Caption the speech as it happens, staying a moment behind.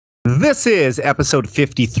This is episode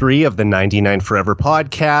 53 of the 99 Forever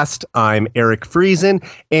podcast. I'm Eric Friesen,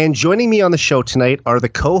 and joining me on the show tonight are the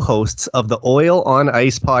co-hosts of the Oil on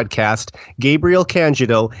Ice podcast, Gabriel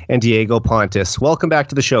Candido and Diego Pontes. Welcome back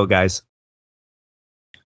to the show, guys.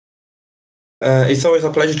 It's always a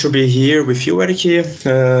pleasure to be here with you, Eric. It's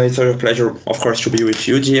always a pleasure, of course, to be with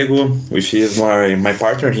you, Diego, with my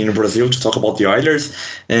partner here in Brazil to talk about the Oilers.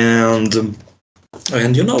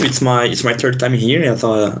 And you know, it's my third time here, as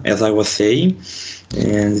I was saying.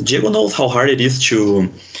 And Diego knows how hard it is to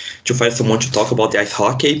find someone to talk about the ice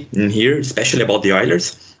hockey in here, especially about the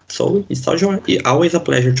Oilers. So it's always a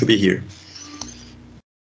pleasure to be here.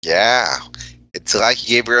 Yeah. It's like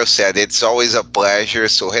Gabriel said, it's always a pleasure.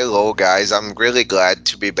 So hello, guys. I'm really glad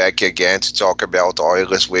to be back again to talk about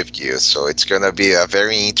Oilers with you. So it's going to be a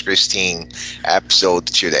very interesting episode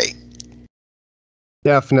today.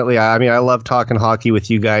 Definitely. I mean, I love talking hockey with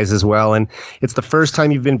you guys as well. And it's the first time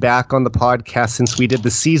you've been back on the podcast since we did the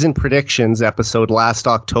season predictions episode last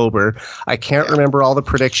October. I can't remember all the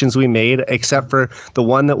predictions we made, except for the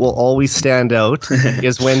one that will always stand out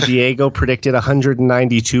is when Diego predicted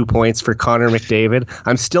 192 points for Connor McDavid.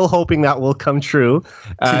 I'm still hoping that will come true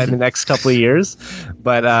in the next couple of years.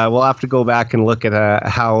 But we'll have to go back and look at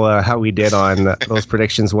how we did on those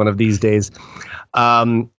predictions one of these days.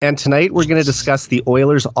 And tonight we're going to discuss the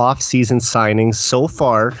Oilers off-season signings so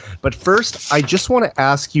far. But first, I just want to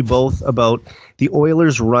ask you both about the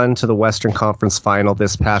Oilers' run to the Western Conference Final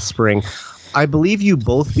this past spring. I believe you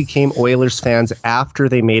both became Oilers fans after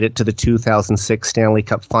they made it to the 2006 Stanley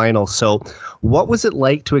Cup Final. So what was it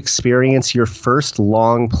like to experience your first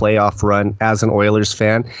long playoff run as an Oilers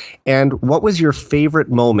fan? And what was your favorite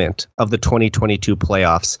moment of the 2022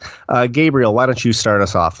 playoffs? Gabriel, why don't you start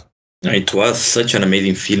us off? It was such an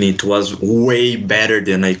amazing feeling. It was way better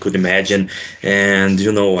than I could imagine. And,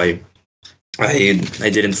 you know, I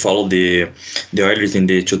didn't follow the Oilers in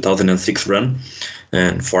the 2006 run,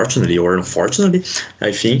 and fortunately or unfortunately,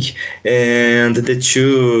 I think. And the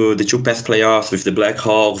two past playoffs with the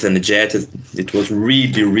Blackhawks and the Jets, it was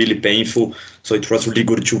really, really painful. So it was really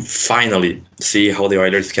good to finally see how the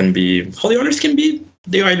Oilers can be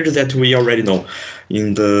the Oilers that we already know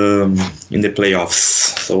in the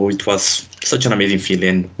playoffs. So it was such an amazing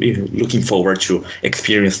feeling. We're looking forward to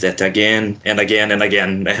experience that again and again and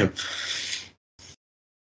again.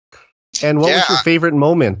 And what was your favorite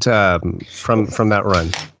moment from that run?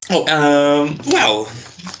 Well,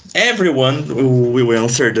 everyone will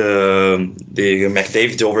answer the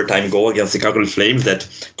McDavid overtime goal against the Calgary Flames that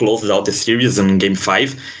closes out the series in Game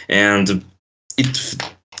 5, and it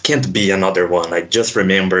can't be another one. I just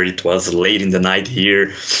remember it was late in the night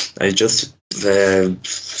here. It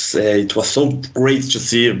was so great to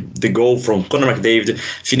see the goal from Connor McDavid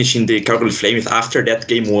finishing the Calgary Flames after that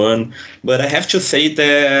Game 1. But I have to say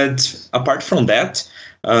that apart from that,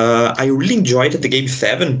 I really enjoyed the Game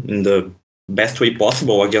 7 in the best way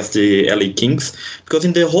possible against the LA Kings, because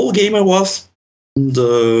in the whole game I was in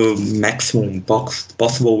the maximum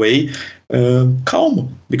possible way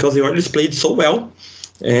calm, because the Oilers played so well.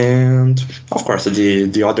 And of course,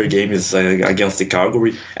 the other game is against the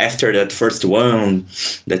Calgary. After that first one,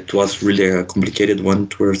 that was really a complicated one.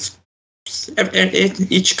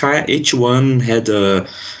 Each one had a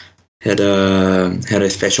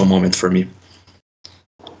special moment for me.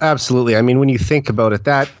 Absolutely. I mean, when you think about it,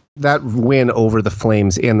 that win over the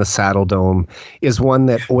Flames in the Saddle Dome is one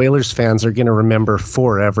that Oilers fans are going to remember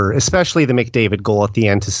forever, especially the McDavid goal at the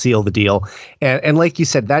end to seal the deal. And like you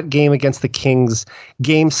said, that game against the Kings,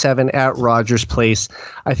 Game 7 at Rogers Place,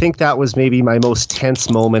 I think that was maybe my most tense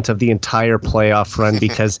moment of the entire playoff run,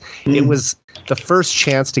 because it was the first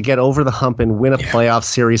chance to get over the hump and win a playoff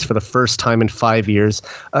series for the first time in 5 years.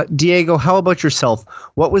 Diego, how about yourself?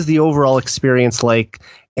 What was the overall experience like?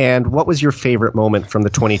 And what was your favorite moment from the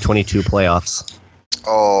 2022 playoffs?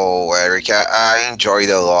 Oh, Eric, I enjoyed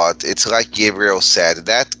a lot. It's like Gabriel said,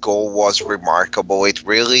 that goal was remarkable. It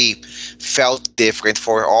really felt different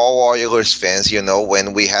for all Oilers fans. You know,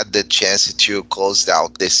 when we had the chance to close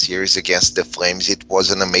out this series against the Flames, it was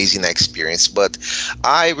an amazing experience. But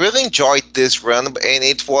I really enjoyed this run, and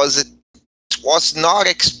it was not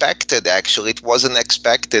expected, actually. It wasn't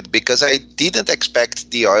expected, because I didn't expect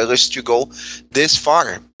the Oilers to go this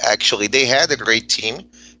far. Actually, they had a great team.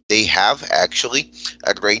 They have actually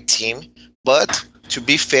a great team. But to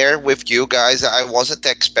be fair with you guys, I wasn't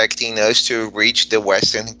expecting us to reach the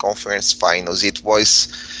Western Conference Finals. It was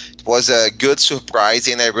a good surprise,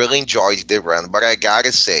 and I really enjoyed the run. But I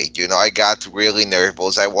gotta say, you know, I got really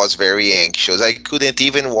nervous. I was very anxious. I couldn't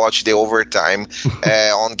even watch the overtime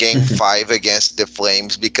on Game 5 against the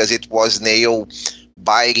Flames, because it was nail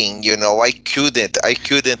biting. I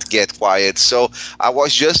couldn't get quiet. So I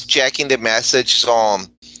was just checking the messages on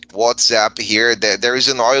WhatsApp here. There is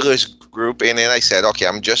an Oilers group, and then I said, okay,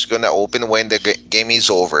 I'm just gonna open when the game is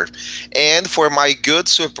over. And for my good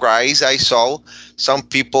surprise, I saw some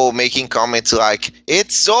people making comments like,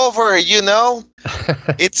 "It's over,"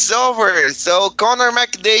 it's over. So Connor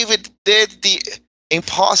McDavid did the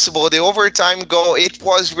impossible, the overtime goal. It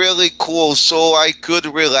was really cool, so I could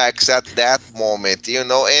relax at that moment,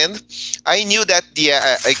 and I knew that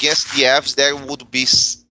against the Avs there would be,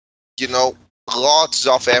 you know, lots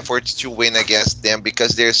of effort to win against them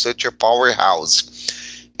because they're such a powerhouse.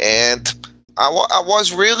 And I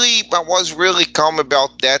was really calm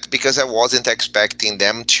about that because I wasn't expecting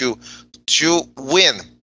them to win.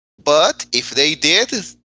 But if they did,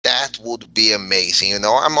 that would be amazing.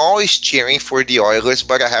 I'm always cheering for the Oilers,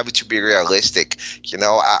 but I have to be realistic.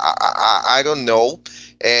 I don't know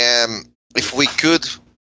if we could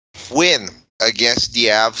win against the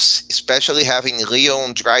Avs, especially having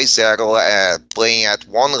Leon Draisaitl playing at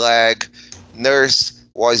one leg. Nurse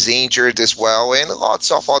was injured as well, and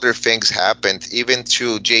lots of other things happened. Even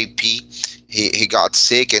to JP, he got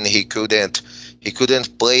sick and he couldn't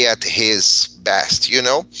play at his best.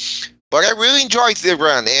 But I really enjoyed the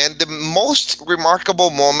run, and the most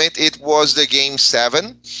remarkable moment, it was the game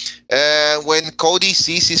 7, when Cody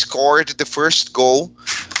Ceci scored the first goal.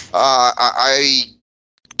 I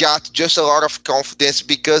got just a lot of confidence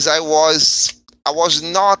because I was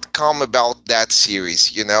not calm about that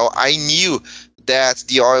series. I knew that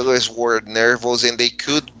the Oilers were nervous and they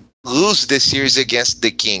could lose the series against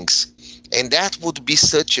the Kings, and that would be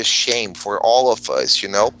such a shame for all of us.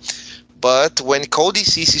 But when Cody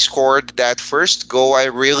Ceci scored that first goal, I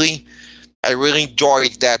really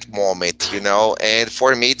enjoyed that moment, and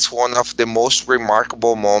for me, it's one of the most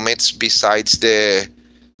remarkable moments besides the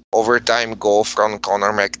overtime goal from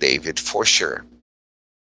Connor McDavid, for sure.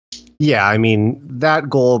 Yeah, I mean, that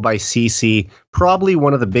goal by Ceci, probably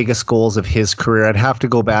one of the biggest goals of his career. I'd have to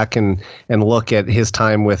go back and look at his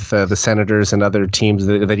time with the Senators and other teams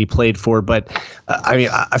that he played for. But, I mean,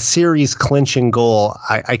 a series clinching goal,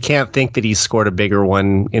 I can't think that he's scored a bigger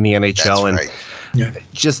one in the NHL. That's right. Yeah.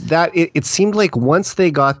 Just that, it seemed like once they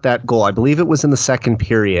got that goal, I believe it was in the second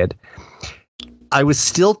period, I was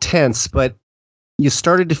still tense, but you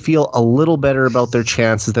started to feel a little better about their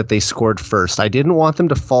chances that they scored first. I didn't want them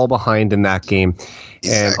to fall behind in that game.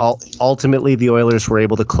 Exactly. And ultimately, the Oilers were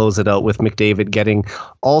able to close it out with McDavid getting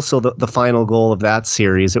also the final goal of that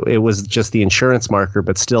series. It was just the insurance marker,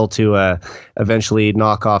 but still to eventually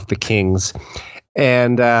knock off the Kings.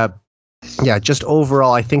 And just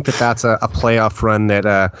overall, I think that's a playoff run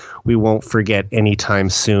that we won't forget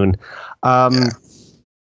anytime soon.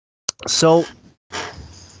 So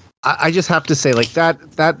I just have to say, like,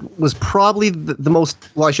 that was probably the most,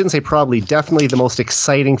 well, I shouldn't say probably, definitely the most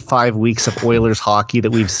exciting 5 weeks of Oilers hockey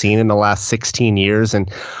that we've seen in the last 16 years. And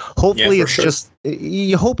hopefully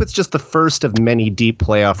you hope it's just the first of many deep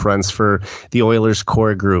playoff runs for the Oilers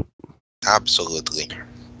core group. Absolutely.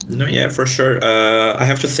 No, yeah, for sure. I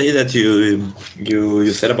have to say that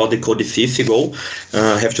you said about the Cody Ceci goal.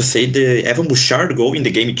 I have to say the Evan Bouchard goal in the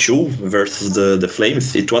game 2 versus the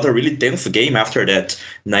Flames. It was a really tense game after that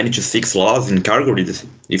 9-6 loss in Calgary.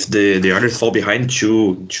 If the others fall behind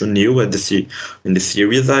 2-0 in the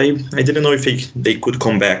series, I didn't know if they could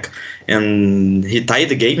come back. And he tied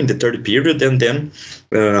the game in the third period, and then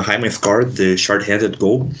Hyman scored the short-handed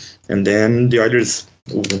goal, and then the others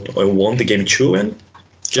won the game 2 and.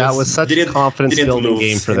 That was such a confidence-building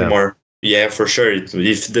game for them. Anymore. Yeah, for sure.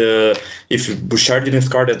 If Bouchard didn't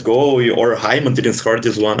score that goal or Hyman didn't score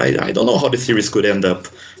this one, I don't know how the series could end up.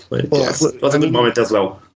 But it was a good moment as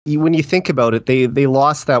well. When you think about it, they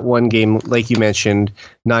lost that one game, like you mentioned,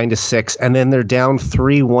 9-6, and then they're down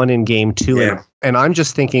 3-1 in game 2. Yeah. And I'm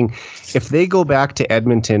just thinking, if they go back to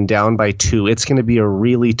Edmonton down by 2, it's going to be a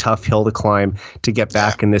really tough hill to climb to get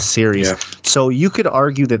back in this series. Yeah. So you could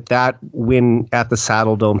argue that win at the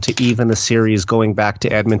Saddledome to even the series going back to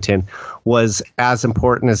Edmonton was as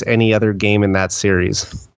important as any other game in that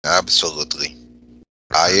series. Absolutely.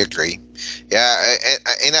 I agree. Yeah,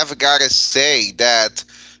 and I've got to say that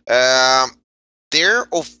their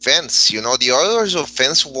offense, the Oilers'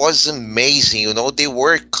 offense was amazing. They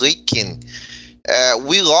were clicking.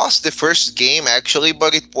 We lost the first game, actually,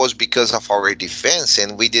 but it was because of our defense,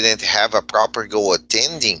 and we didn't have a proper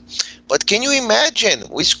goaltending. But can you imagine?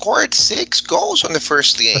 We scored 6 goals on the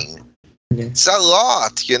first game. It's a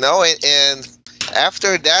lot, and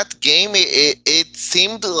after that game, it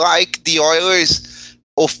seemed like the Oilers'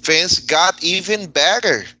 offense got even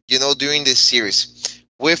better, during this series.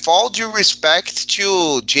 With all due respect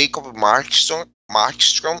to Jacob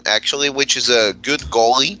Markstrom, actually, which is a good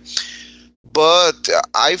goalie. But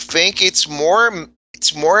I think it's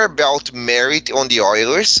more about merit on the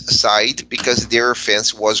Oilers side because their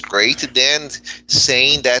offense was great than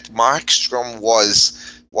saying that Markstrom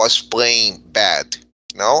was playing bad.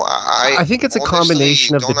 No, I think it's a honestly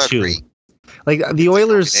combination of the don't two. agree. Like the It's a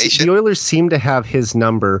Oilers, combination. the Oilers seem to have his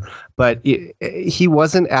number, but he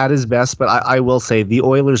wasn't at his best. But I will say the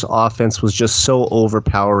Oilers' offense was just so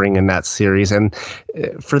overpowering in that series, and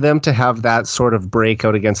for them to have that sort of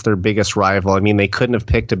breakout against their biggest rival, I mean, they couldn't have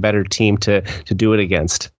picked a better team to do it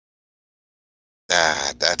against.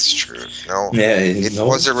 That's true. No, Yeah, it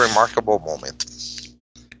was a remarkable moment.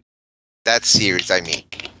 That series, I mean.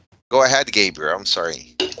 Go ahead, Gabriel. I'm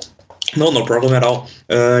sorry. No problem at all.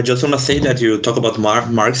 Just wanna say that you talk about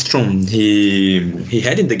Markstrom. He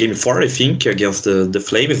had in the game 4, I think, against the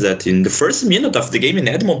Flames. That in the first minute of the game in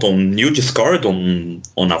Edmonton, Nuge scored on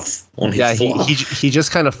his Yeah, flop. he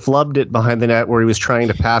just kind of flubbed it behind the net where he was trying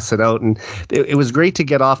to pass it out, and it was great to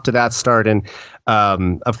get off to that start. And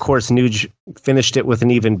of course, Nuge finished it with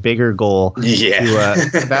an even bigger goal. Yeah.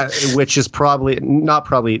 Which is probably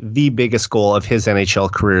the biggest goal of his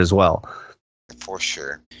NHL career as well. For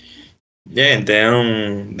sure. Yeah, and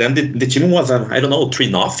then the team was I don't know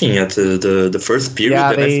 3-0 at the first period.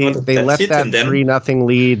 Yeah, and I thought they that's let it, that and then 3-0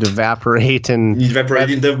 lead evaporate and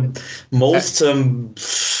evaporated the most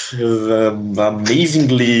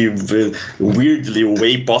amazingly weirdly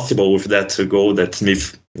way possible with that goal that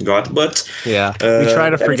Smith got. But yeah, we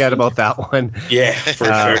try to forget everything- about that one. Yeah, for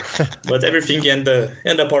sure. But everything end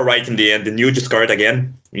up all right in the end. The Nuge scored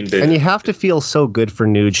again. And you have to feel so good for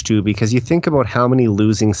Nuge too, because you think about how many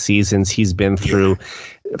losing seasons he's been through.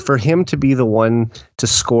 For him to be the one to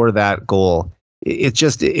score that goal,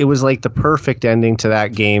 it was like the perfect ending to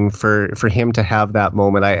that game for him to have that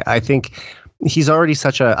moment. I think he's already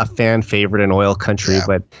such a fan favorite in oil country,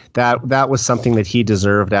 but that was something that he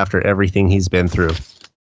deserved after everything he's been through.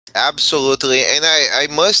 Absolutely. And I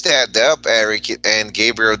must add up, Eric and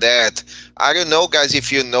Gabriel, that I don't know, guys,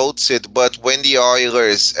 if you noticed it, but when the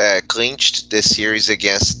Oilers clinched the series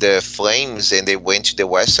against the Flames and they went to the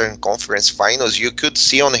Western Conference Finals, you could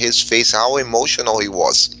see on his face how emotional he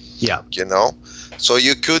was. Yeah. You know? So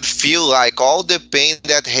you could feel like all the pain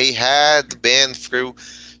that he had been through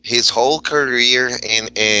his whole career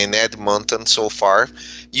in Edmonton so far,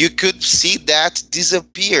 you could see that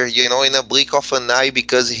disappear, in a blink of an eye,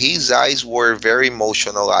 because his eyes were very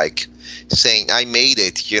emotional, like saying, I made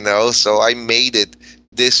it, so I made it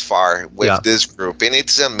this far with this group. And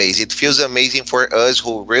it's amazing. It feels amazing for us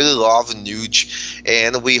who really love Nuge,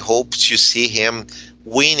 and we hope to see him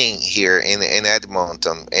winning here in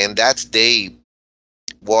Edmonton. And that day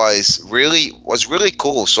was really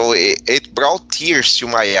cool. So it brought tears to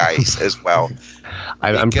my eyes as well.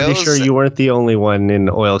 I'm pretty sure you weren't the only one in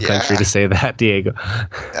oil country to say that, Diego.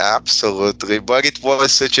 Absolutely. But it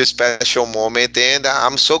was such a special moment, and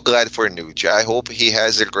I'm so glad for Nuge. I hope he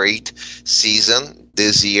has a great season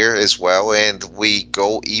this year as well, and we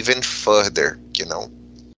go even further,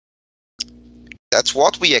 That's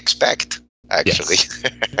what we expect, actually.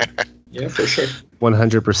 Yes. Yeah, for sure.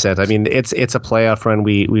 100%. I mean, it's a playoff run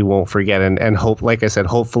we won't forget, and hope, like I said,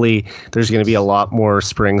 hopefully there's going to be a lot more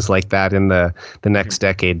springs like that in the next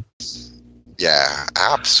decade. Yeah,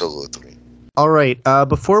 absolutely. All right.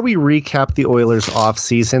 Before we recap the Oilers off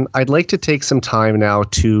season, I'd like to take some time now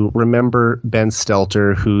to remember Ben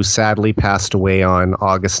Stelter, who sadly passed away on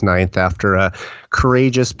August 9th after a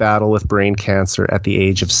courageous battle with brain cancer at the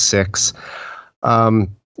age of 6.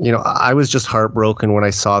 I was just heartbroken when I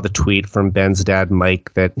saw the tweet from Ben's dad,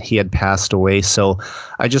 Mike, that he had passed away. So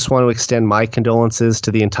I just want to extend my condolences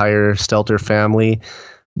to the entire Stelter family.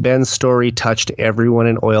 Ben's story touched everyone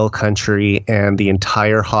in oil country and the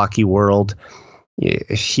entire hockey world.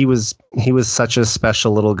 He was such a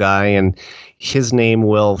special little guy, and his name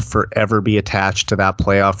will forever be attached to that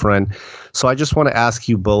playoff run. So I just want to ask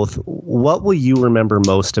you both, what will you remember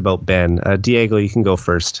most about Ben? Diego, you can go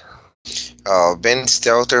first. Ben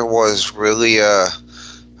Stelter was really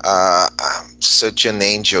such an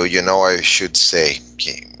angel, I should say.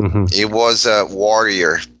 He was a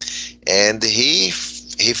warrior, and he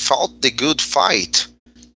fought the good fight.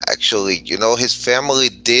 Actually, his family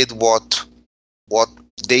did what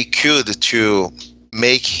they could to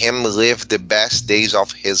make him live the best days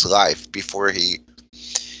of his life before he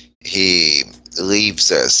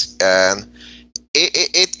leaves us. And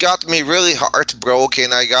it got me really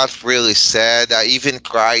heartbroken. I got really sad. I even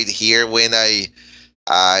cried here when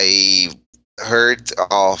I heard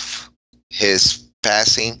of his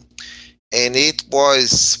passing, and it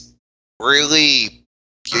was really,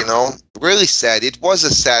 really sad. It was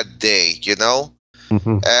a sad day,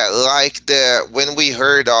 Mm-hmm. When we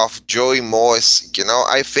heard of Joey Moss,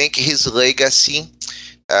 I think his legacy.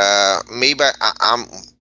 Maybe I'm.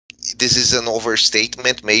 This is an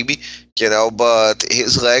overstatement, maybe, but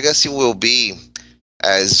his legacy will be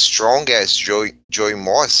as strong as Joey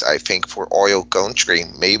Moss. I think for Oil Country.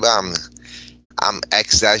 Maybe I'm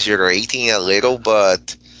exaggerating a little,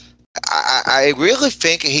 but I really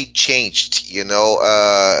think he changed,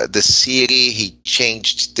 the city. He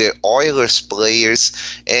changed the Oilers players,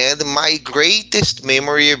 and my greatest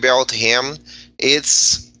memory about him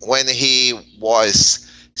it's when he was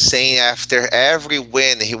saying after every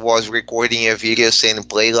win he was recording a video saying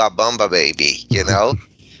 "Play La Bamba, baby,"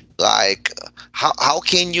 like how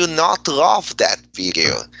can you not love that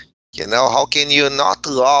video? How can you not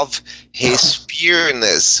love his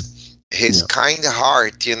pureness, his kind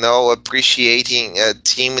heart, appreciating a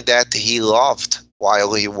team that he loved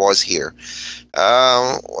while he was here.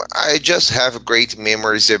 I just have great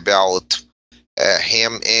memories about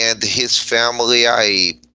him and his family.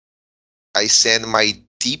 I send my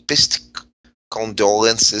deepest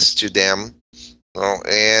condolences to them,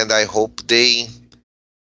 and I hope they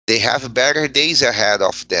have better days ahead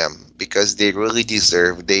of them because they really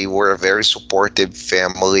deserve. They were a very supportive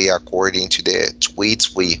family, according to the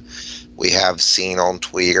tweets we have seen on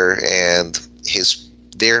Twitter and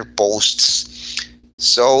their posts.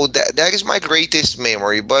 So that is my greatest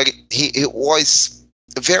memory. But he was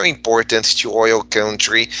very important to Oil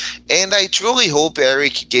Country, and I truly hope,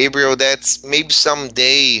 Eric Gabriel, that maybe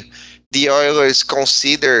someday the Oilers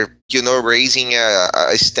consider raising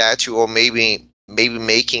a statue or maybe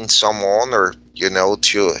making some honor,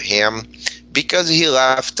 to him, because he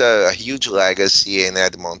left a huge legacy in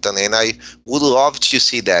Edmonton, and I would love to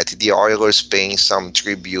see that the Oilers paying some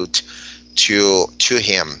tribute to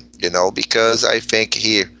him, because I think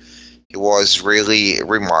he was really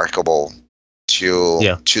remarkable to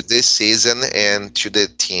this season and to the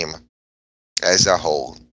team as a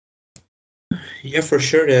whole. Yeah, for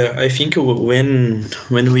sure. I think when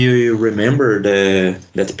we remember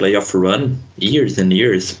that playoff run years and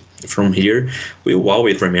years from here, we will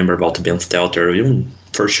always remember about Ben Stelter.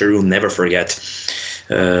 For sure, we'll never forget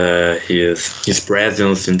his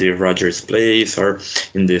presence in the Rogers Place or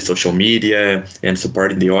in the social media and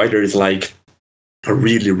supporting the Oilers like a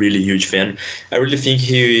really, really huge fan. I really think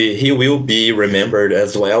he will be remembered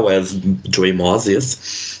as well as Joey Moss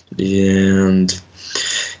is. And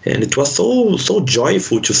it was so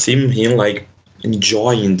joyful to see him like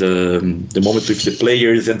enjoying the moment with the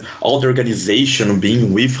players and all the organization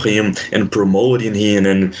being with him and promoting him,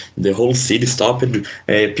 and the whole city stopped.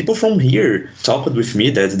 People from here talked with me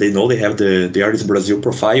that they know they have the Artist Brazil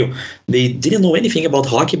profile. They didn't know anything about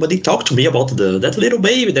hockey, but they talked to me about that little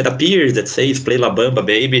baby that appears that says "Play La Bamba,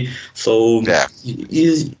 baby." So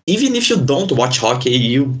even if you don't watch hockey,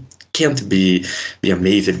 you can't be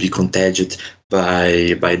amazed, be contagious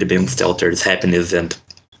by the Ben Stelter's happiness and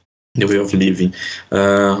the way of living.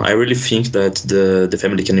 I really think that the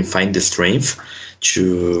family can find the strength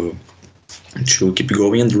to keep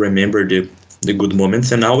going and remember the good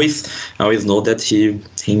moments, and always know that he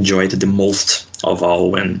enjoyed the most of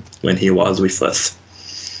all when he was with us.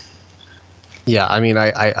 Yeah, I mean,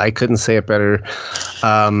 I couldn't say it better.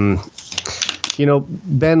 Ben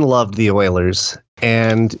loved the Oilers,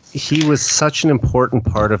 and he was such an important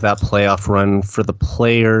part of that playoff run for the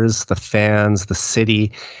players, the fans, the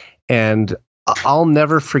city. And I'll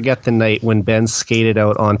never forget the night when Ben skated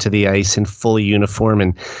out onto the ice in full uniform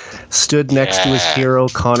and stood next to his hero,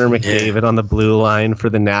 Connor McDavid, on the blue line for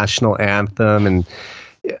the national anthem. And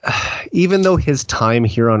even though his time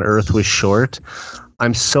here on Earth was short,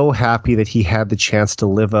 I'm so happy that he had the chance to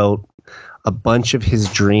live out a bunch of his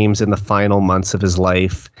dreams in the final months of his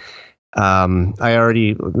life. I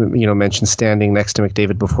already, mentioned standing next to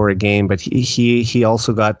McDavid before a game, but he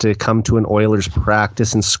also got to come to an Oilers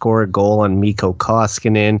practice and score a goal on Mikko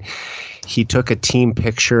Koskinen. He took a team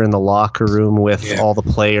picture in the locker room with all the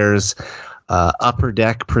players. Upper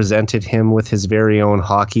Deck presented him with his very own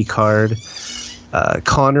hockey card.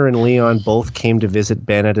 Connor and Leon both came to visit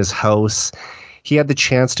Ben at his house. He had the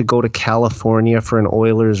chance to go to California for an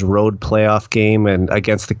Oilers road playoff game and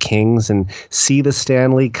against the Kings and see the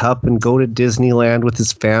Stanley Cup and go to Disneyland with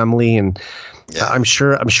his family. And I'm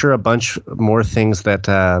sure a bunch more things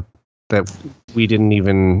that we didn't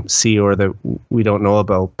even see or that we don't know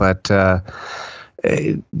about. But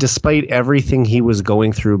despite everything he was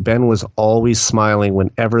going through, Ben was always smiling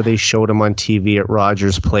whenever they showed him on TV at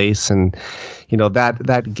Rogers Place. And,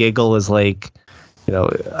 that giggle is like,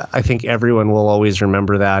 I think everyone will always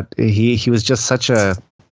remember that. He was just such a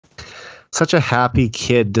happy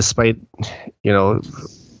kid, despite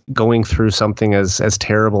going through something as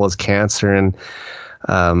terrible as cancer, and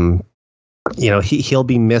he'll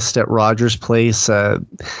be missed at Rogers Place.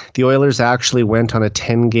 The Oilers actually went on a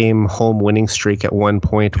 10-game home winning streak at one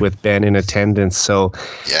point with Ben in attendance. So,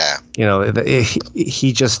 yeah,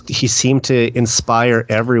 he seemed to inspire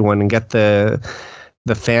everyone and get the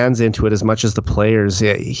fans into it as much as the players.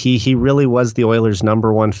 He really was the Oilers'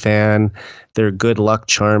 number one fan, their good luck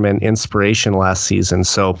charm and inspiration last season.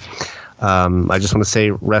 So I just want to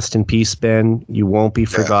say rest in peace, Ben. You won't be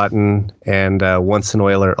forgotten. And once an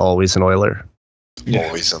Oiler, always an Oiler. Yeah.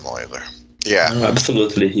 Always an Oiler. Yeah,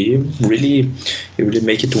 absolutely. He really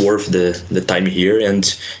make it worth the time here.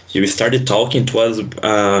 And you started talking. It was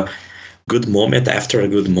good moment after a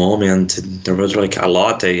good moment. There was like a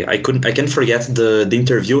lot. I can't forget the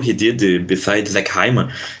interview he did beside Zach Hyman,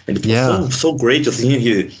 and it was so great to see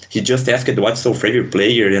him. He just asked what's your favorite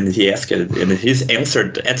player, and he asked, and his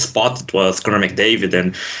answer at spot it was Connor McDavid,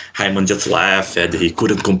 and Hyman just laughed and he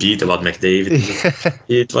couldn't compete about McDavid.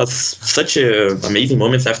 It was such amazing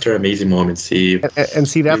moments after amazing moments. And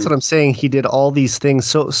see, that's what I'm saying. He did all these things,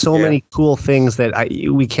 so many cool things that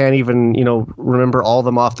we can't even remember all of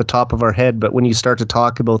them off the top of our head, but when you start to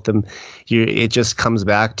talk about them, it just comes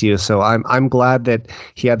back to you. So I'm glad that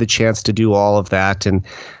he had the chance to do all of that, and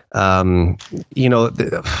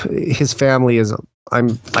his family is.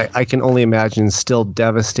 I can only imagine still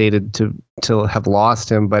devastated to have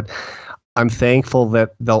lost him, but I'm thankful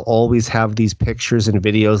that they'll always have these pictures and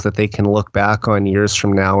videos that they can look back on years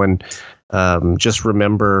from now and just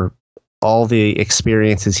remember all the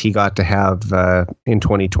experiences he got to have in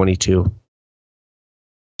 2022.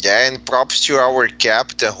 Yeah, and props to our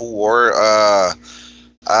captain who wore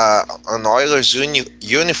an Oilers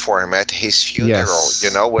uniform at his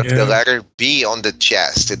funeral, with the letter B on the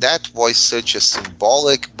chest. That was such a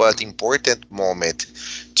symbolic but important moment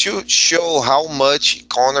to show how much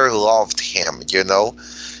Connor loved him,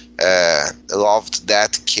 loved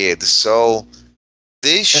that kid. So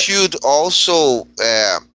this should also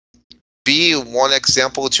be one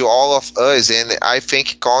example to all of us, and I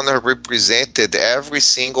think Connor represented every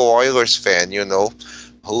single Oilers fan, who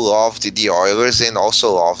loved the Oilers and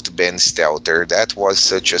also loved Ben Stelter. That was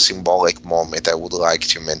such a symbolic moment. I would like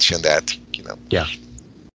to mention that, Yeah.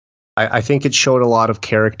 I think it showed a lot of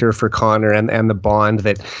character for Connor and the bond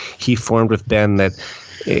that he formed with Ben, that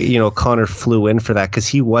Connor flew in for that because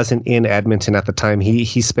he wasn't in Edmonton at the time.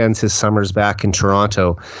 He spends his summers back in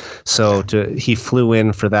Toronto. So he flew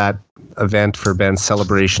in for that event for Ben's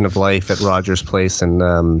celebration of life at Rogers Place, and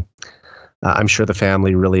I'm sure the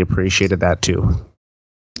family really appreciated that too.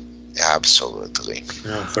 Absolutely.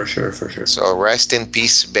 Yeah, for sure. So rest in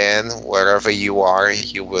peace, Ben, wherever you are.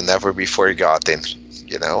 You will never be forgotten,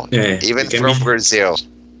 even from Brazil.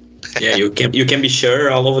 Yeah, you can be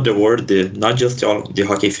sure all over the world, not just all the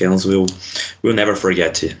hockey fans will never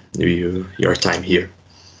forget your time here.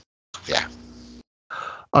 Yeah.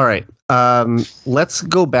 All right. Let's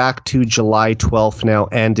go back to July 12th now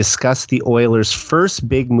and discuss the Oilers' first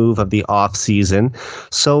big move of the offseason.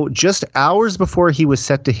 So just hours before he was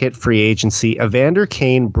set to hit free agency, Evander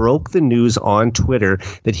Kane broke the news on Twitter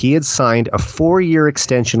that he had signed a 4-year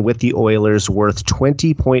extension with the Oilers worth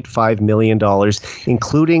 $20.5 million,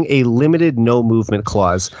 including a limited no-movement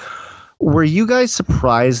clause. Were you guys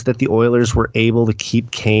surprised that the Oilers were able to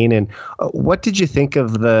keep Kane, and what did you think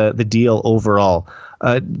of the deal overall?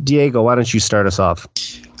 Diego, why don't you start us off?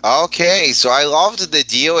 Okay, so I loved the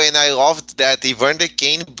deal, and I loved that Evander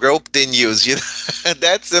Kane broke the news.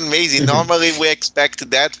 That's amazing. Normally, we expect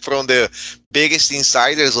that from the biggest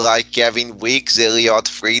insiders like Kevin Weeks, Elliot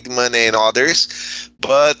Friedman, and others.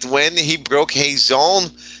 But when he broke his own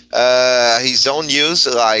news,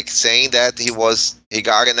 like saying that he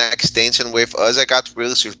got an extension with us, I got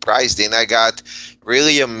really surprised, and I got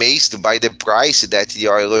really amazed by the price that the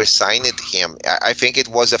Oilers signed him. I think it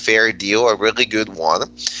was a fair deal, a really good one.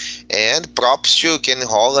 And props to Ken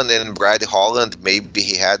Holland and Brad Holland. Maybe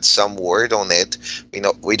he had some word on it.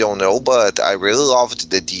 We don't know, but I really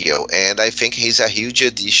loved the deal. And I think he's a huge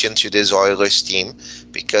addition to this Oilers team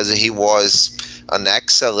because he was an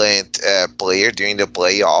excellent player during the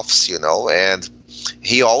playoffs, and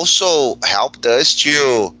he also helped us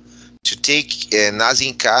to take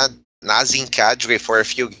Nazem Kadri for a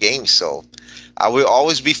few games. So I will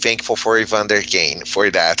always be thankful for Evander Kane for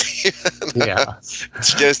that. Yeah.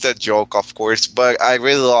 It's just a joke, of course, but I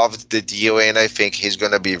really loved the deal, and I think he's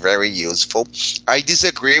going to be very useful. I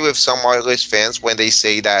disagree with some Oilers fans when they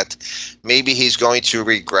say that maybe he's going to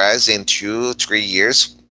regress in 2-3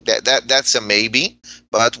 years. That's a maybe,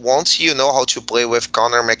 but once you know how to play with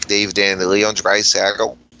Connor McDavid and Leon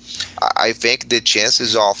Draisaitl, I think the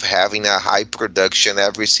chances of having a high production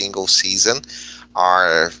every single season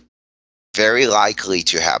are very likely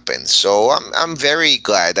to happen. So I'm very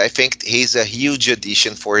glad. I think he's a huge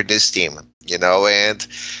addition for this team, and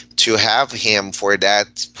to have him for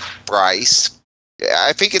that price,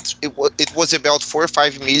 I think it was about 4 or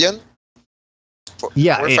 5 million.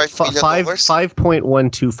 Yeah, $4 or $5 million.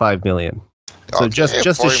 5.125 million. So Okay,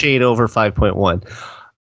 just a shade over 5.1.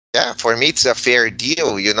 Yeah, for me it's a fair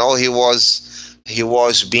deal. He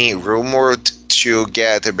was being rumored to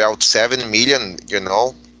get about 7 million.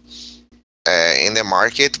 In the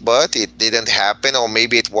market, but it didn't happen, or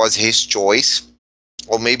maybe it was his choice,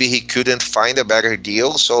 or maybe he couldn't find a better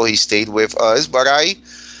deal, so he stayed with us. But I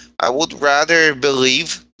would rather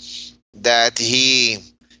believe that he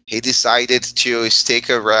decided to stick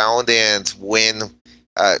around and win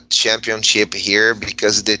a championship here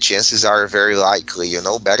because the chances are very likely,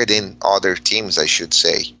 better than other teams, I should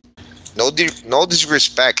say. No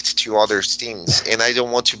disrespect to other teams, and I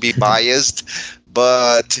don't want to be biased,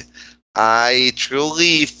 but I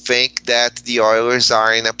truly think that the Oilers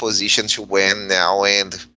are in a position to win now,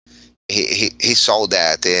 and he saw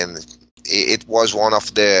that, and it was one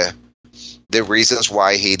of the reasons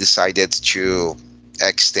why he decided to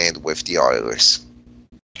extend with the Oilers.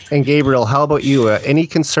 And Gabriel, how about you? Any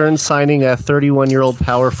concern signing a 31-year-old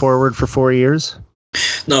power forward for 4 years?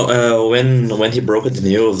 No, when he broke the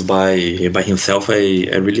news by himself, I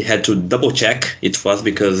really had to double check. It was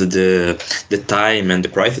because the time and the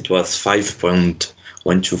price, it was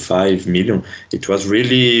 5.125 million. It was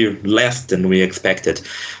really less than we expected.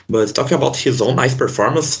 But talking about his own nice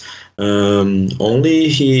performance,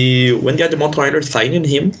 only when the Edmonton Oilers signed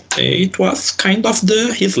him, it was kind of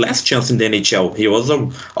his last chance in the NHL. He was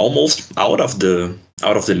almost out of the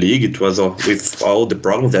league. It was with all the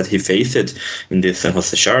problems that he faced in the San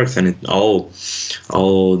Jose Sharks and all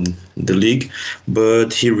the league,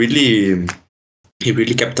 but he really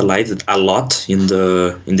capitalized a lot in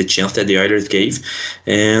the chance that the Oilers gave,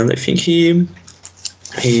 and I think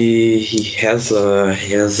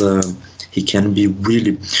he can be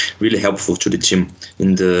really, really helpful to the team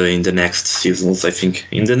in the next seasons. I think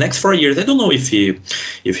in the next 4 years. I don't know if he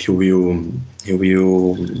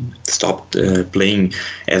will stop playing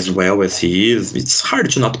as well as he is. It's hard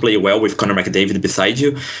to not play well with Connor McDavid beside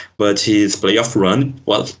you, but his playoff run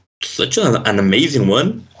was such an amazing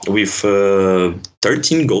one with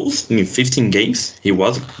 13 goals in 15 games. He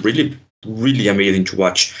was really, really amazing to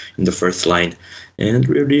watch in the first line. And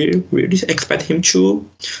really, really expect him to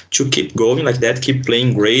keep going like that, keep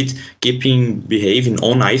playing great, keeping behaving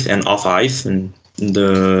on ice and off ice and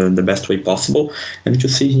the best way possible, and to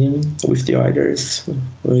see him with the Oilers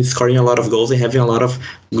scoring a lot of goals and having a lot of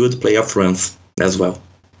good playoff runs as well.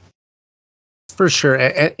 For sure.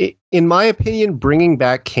 In my opinion, bringing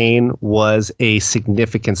back Kane was a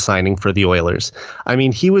significant signing for the Oilers. I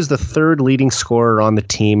mean, he was the third leading scorer on the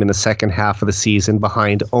team in the second half of the season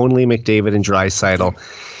behind only McDavid and Draisaitl.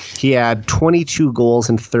 He had 22 goals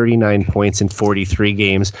and 39 points in 43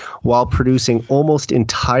 games while producing almost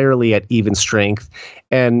entirely at even strength.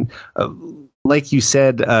 And like you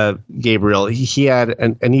said, Gabriel, he had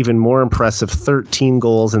an even more impressive 13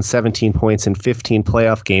 goals and 17 points in 15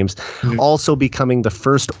 playoff games, also becoming the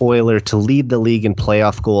first Oiler to lead the league in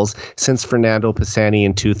playoff goals since Fernando Pisani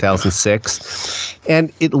in 2006.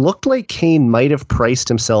 And it looked like Kane might have priced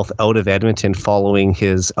himself out of Edmonton following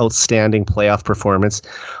his outstanding playoff performance,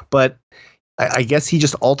 but I guess he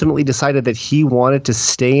just ultimately decided that he wanted to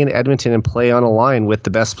stay in Edmonton and play on a line with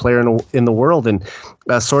the best player in the world. And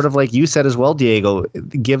sort of like you said as well, Diego,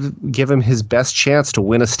 give him his best chance to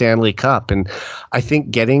win a Stanley Cup. And I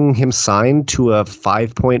think getting him signed to a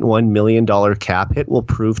 $5.1 million cap hit will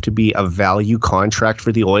prove to be a value contract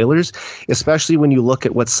for the Oilers, especially when you look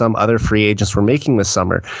at what some other free agents were making this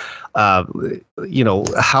summer.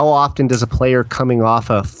 How often does a player coming off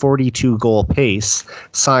a 42 goal pace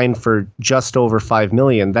sign for just over $5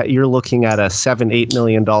 million? That you're looking at a $7-8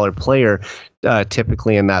 million player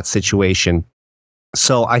typically in that situation.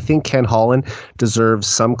 So I think Ken Holland deserves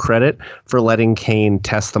some credit for letting Kane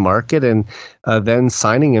test the market and then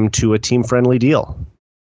signing him to a team-friendly deal.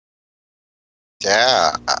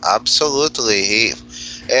 Yeah, absolutely.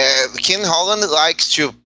 Ken Holland likes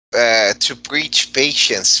to preach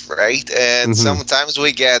patience, right? And sometimes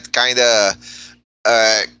we get kind of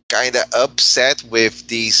upset with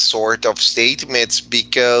these sort of statements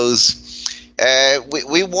because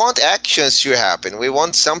we want actions to happen. We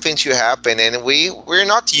want something to happen, and we're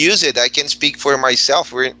not used. I can speak for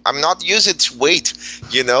myself. I'm not used to wait,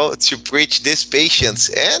 to preach this patience.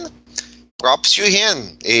 And props to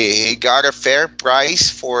him. He got a fair price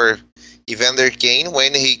for Evander Kane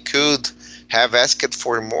when he could have asked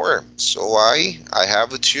for more. So I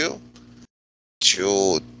have to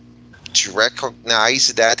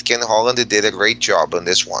recognize that Ken Holland did a great job on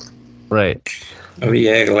this one. Right. Oh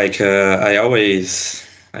yeah, like I always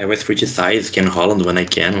criticize Ken Holland when I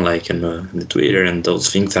can, like in the Twitter and those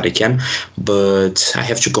things that I can, but I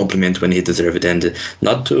have to compliment when he deserved it, and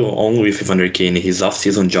not to only with Evander Kane, his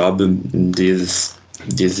off-season job this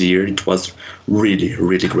year, it was really,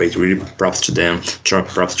 really great. Really props to them.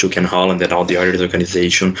 Props to Ken Holland and all the other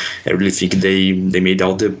organization. I really think they made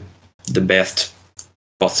all the best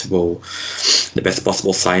possible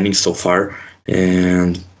signings so far,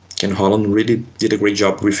 and Ken Holland really did a great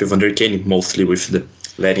job with Evander Kane, mostly with the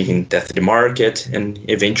letting him test the market and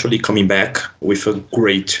eventually coming back with a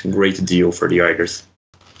great deal for the Oilers.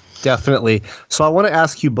 Definitely. So I want to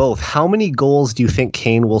ask you both, how many goals do you think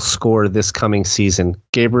Kane will score this coming season?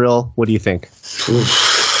 Gabriel, what do you think?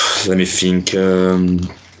 Let me think.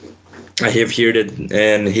 I have here that,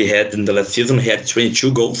 and he had in the last season, he had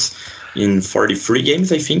 22 goals in 43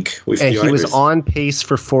 games, I think. And he was on pace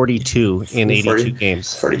for 42 in 82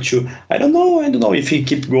 games. 42. I don't know if he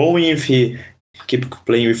keep going, if he keep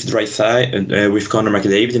playing with Draisaitl, with Connor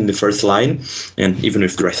McDavid in the first line, and even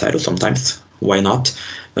with Draisaitl sometimes. Why not?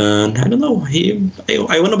 I don't know.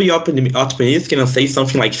 I want to be optimistic and say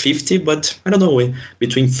something like 50, but I don't know.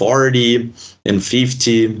 Between 40 and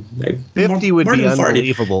 50. 50 would be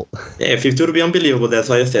unbelievable. 40. Yeah, 50 would be unbelievable. That's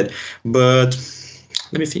why I said. But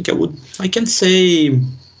let me think. I can say,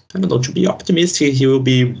 I don't know, to be optimistic, he will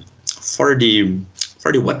be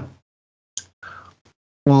 41.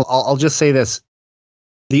 Well, I'll just say this.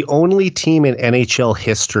 The only team in NHL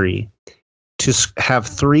history to have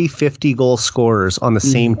 3 50-goal scorers on the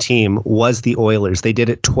same team was the Oilers. They did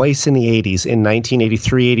it twice in the 80s, in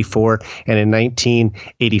 1983-84 and in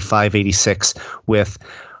 1985-86 with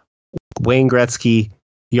Wayne Gretzky,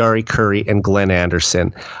 Jari Kurri, and Glenn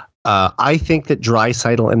Anderson. I think that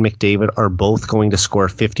Draisaitl and McDavid are both going to score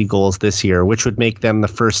 50 goals this year, which would make them the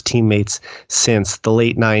first teammates since the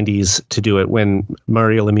late 90s to do it, when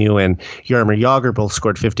Mario Lemieux and Jaromir Jagr both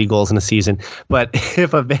scored 50 goals in a season. But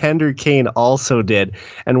if Evander Kane also did,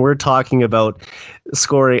 and we're talking about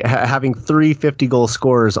having 3 50-goal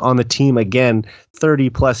scorers on the team again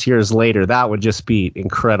 30 plus years later, that would just be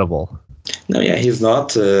incredible. No, yeah, he's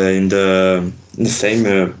not in the same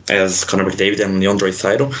as Connor McDavid and Leon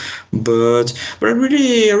Draisaitl, but I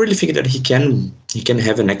really think that he can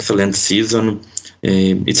have an excellent season.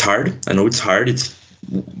 It's hard. I know it's hard. It's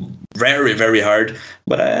very, very hard.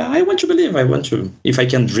 But I want to believe. If I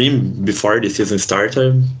can dream before the season starts,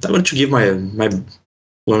 I want to give my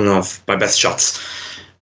one of my best shots.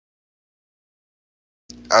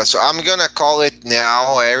 So I'm going to call it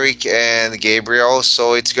now, Eric and Gabriel.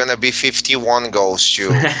 So it's going to be 51 goals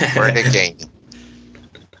for the game.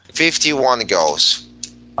 51 goals.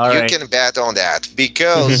 All right. Can bet on that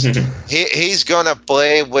because he's going to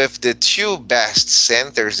play with the 2 best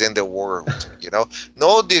centers in the world.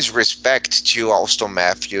 No disrespect to Austin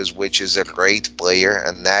Matthews, which is a great player,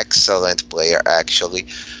 an excellent player, actually.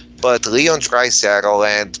 But Leon Draisaitl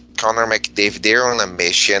and Connor McDavid, they're on a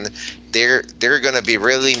mission. They're going to be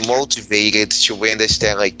really motivated to win the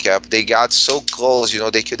Stanley Cup. They got so close,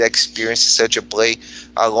 they could experience such a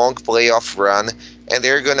long playoff run, and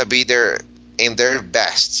they're going to be there in their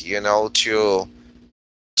best, to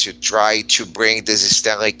try to bring this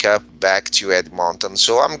Stanley Cup back to Edmonton.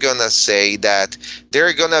 So I'm going to say that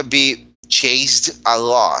they're going to be chased a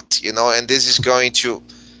lot, and this is going to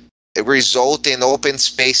result in open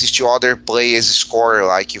spaces to other players score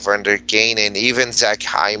like Evander Kane and even Zach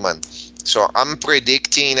Hyman. So I'm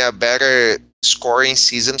predicting a better scoring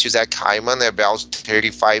season to Zach Hyman, about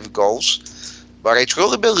 35 goals. But I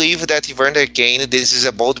truly believe that Evander Kane, this is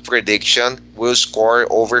a bold prediction, will score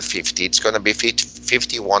over 50. It's going to be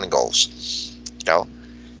 51 goals.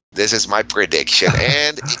 This is my prediction.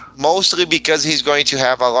 And mostly because he's going to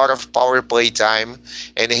have a lot of power play time,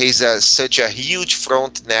 and he's such a huge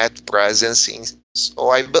front net presence. So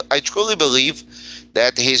I truly believe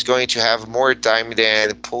that he's going to have more time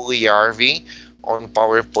than Puljujarvi on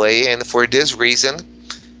power play. And for this reason,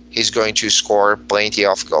 he's going to score plenty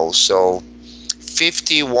of goals. So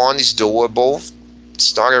 51 is doable.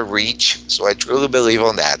 It's not a reach, so I truly believe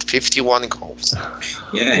on that. 51 goals.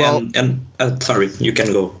 Yeah, well, and sorry, you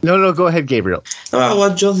can go. No, go ahead, Gabriel. I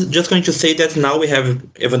was just going to say that now we have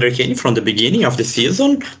Evander Kane from the beginning of the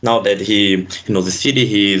season. Now that he knows the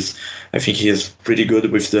city, I think he is pretty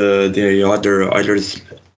good with the other Oilers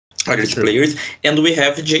players, and we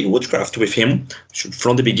have Jay Woodcraft with him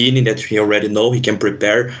from the beginning, that we already know he can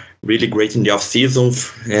prepare really great in the offseason,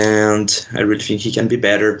 and I really think he can be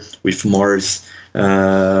better with more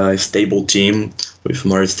stable team, with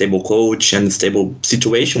more stable coach and stable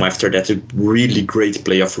situation after that really great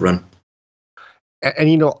playoff run.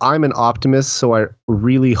 And, you know, I'm an optimist, so I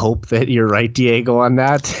really hope that you're right, Diego, on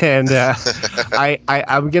that. And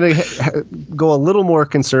I'm going to go a little more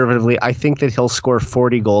conservatively. I think that he'll score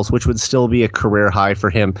 40 goals, which would still be a career high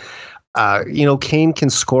for him. You know, Kane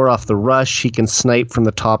can score off the rush. He can snipe from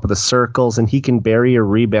the top of the circles, and he can bury a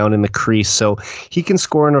rebound in the crease. So he can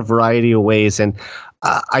score in a variety of ways. And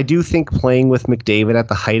I do think playing with McDavid at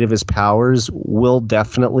the height of his powers will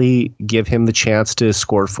definitely give him the chance to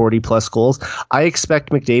score 40-plus goals. I expect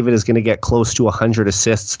McDavid is going to get close to 100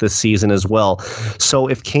 assists this season as well. So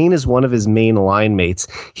if Kane is one of his main line mates,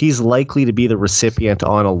 he's likely to be the recipient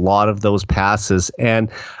on a lot of those passes. And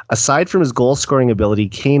aside from his goal-scoring ability,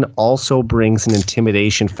 Kane also brings an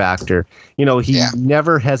intimidation factor. You know, he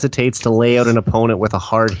never hesitates to lay out an opponent with a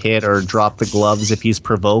hard hit or drop the gloves if he's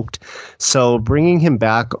provoked. So bringing him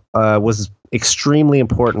back was extremely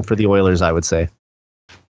important for the Oilers, I would say.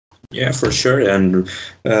 Yeah, for sure. And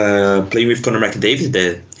playing with Connor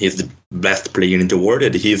McDavid, he's the best player in the world.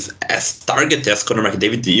 And he's as target as Connor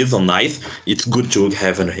McDavid is on ice. It's good to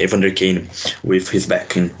have an Evander Kane with his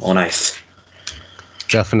backing on ice.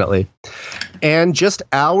 Definitely. And just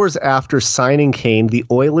hours after signing Kane, the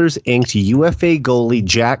Oilers inked UFA goalie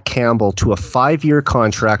Jack Campbell to a 5-year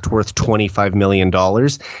contract worth $25 million.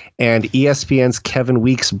 And ESPN's Kevin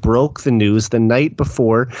Weeks broke the news the night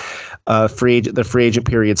before the free agent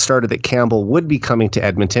period started that Campbell would be coming to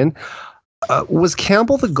Edmonton. Was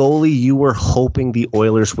Campbell the goalie you were hoping the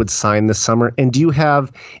Oilers would sign this summer? And do you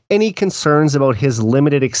have any concerns about his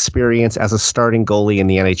limited experience as a starting goalie in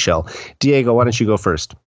the NHL? Diego, why don't you go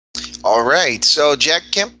first? All right. So Jack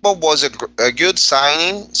Campbell was a good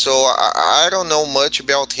signing. So I don't know much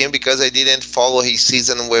about him because I didn't follow his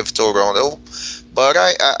season with Toronto. But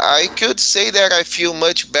I could say that I feel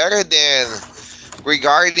much better than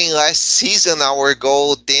regarding last season, our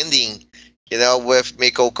goaltending, you know, with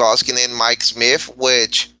Mikko Koskinen and Mike Smith,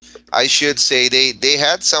 which I should say they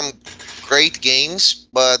had some great games,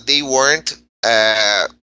 but they weren't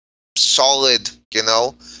solid, you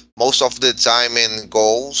know, most of the time in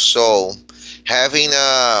goals. So having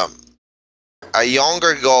a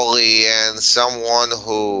younger goalie and someone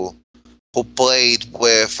who played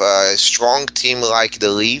with a strong team like the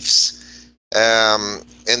Leafs, and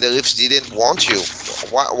the Leafs didn't want you.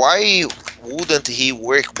 Why wouldn't he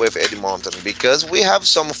work with Edmonton? Because we have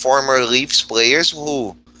some former Leafs players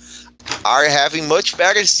who are having much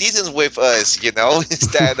better seasons with us, you know,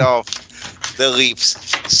 instead of the Leafs.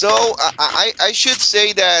 So I should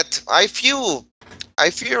say that I feel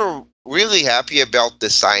really happy about the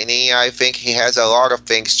signing. I think he has a lot of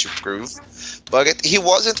things to prove, but he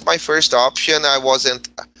wasn't my first option. I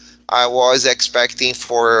was expecting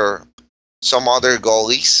for some other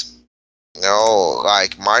goalies, you know,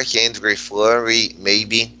 like Marc-Andre Fleury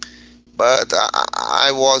maybe, but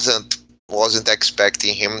I wasn't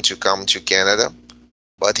expecting him to come to Canada.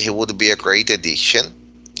 But he would be a great addition,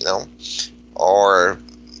 you know, or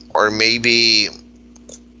maybe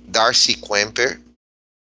Darcy Kuemper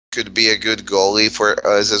could be a good goalie for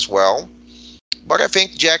us as well. But I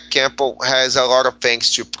think Jack Campbell has a lot of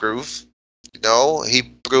things to prove. You know, he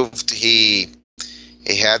proved he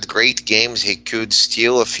had great games. He could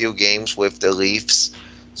steal a few games with the Leafs.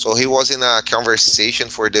 So he was in a conversation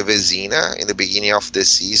for the Vezina in the beginning of the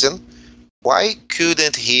season. Why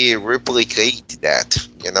couldn't he replicate that?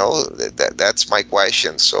 You know, that's my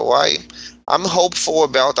question. So I'm hopeful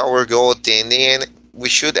about our goaltending, and we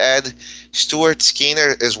should add Stuart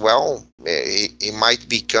Skinner as well. He might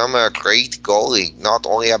become a great goalie, not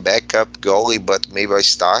only a backup goalie, but maybe a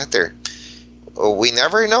starter. We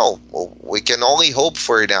never know. We can only hope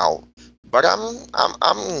for now. But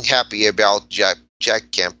I'm happy about Jack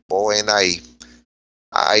Campbell, and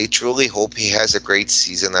I truly hope he has a great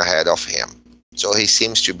season ahead of him. So he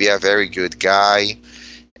seems to be a very good guy,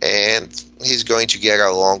 and he's going to get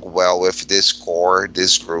along well with this core,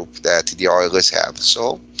 this group that the Oilers have.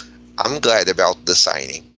 So I'm glad about the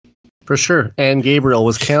signing. For sure. And Gabriel,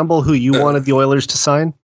 was Campbell who you wanted the Oilers to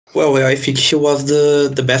sign? Well, I think he was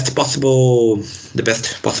the best possible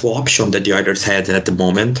option that the Oilers had at the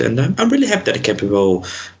moment, and I'm really happy that Campbell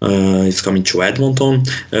is coming to Edmonton.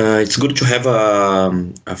 It's good to have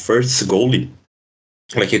a first goalie,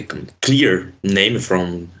 like a clear name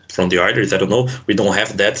from the Oilers. I don't know, we don't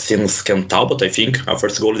have that since Cam Talbot. I think our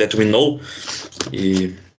first goalie that we know.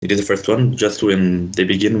 He did the first one just when they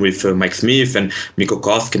begin with Mike Smith and Mikko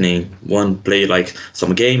Koskinen. One play like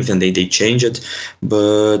some games and they changed it.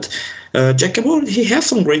 But Jack Campbell, he has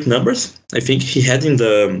some great numbers. I think he had in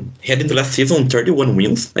the last season 31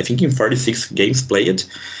 wins. I think in 46 games played,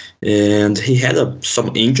 and he had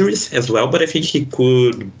some injuries as well. But I think he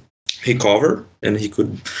could recover and he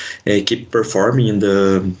could keep performing in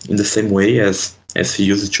the same way as he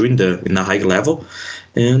used to in a high level.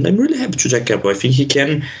 And I'm really happy to Jack Campbell. I think he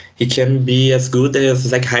can be as good as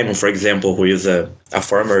Zach Hyman, for example, who is a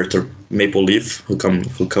former Maple Leaf who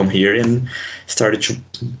come here and started to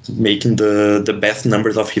making the best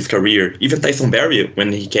numbers of his career. Even Tyson Barrie,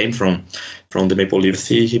 when he came from the Maple Leafs,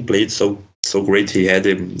 he played so great. He had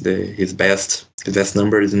his best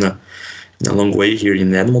numbers in a long way here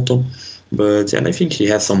in Edmonton. But and I think he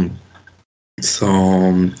has some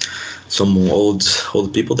old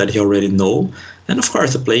people that he already know. And of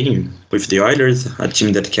course, playing with the Oilers, a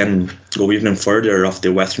team that can go even further of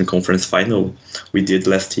the Western Conference Final we did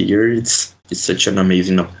last year, it's such an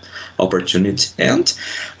amazing opportunity. And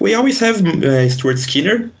we always have Stuart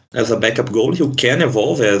Skinner as a backup goalie who can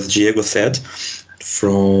evolve, as Diego said,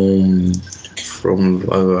 from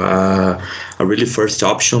a really first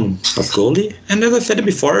option of goalie. And as I said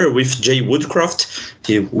before, with Jay Woodcroft,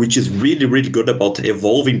 which is really, really good about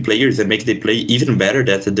evolving players and make them play even better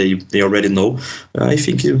that they already know. I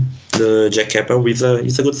think the Jack Campbell is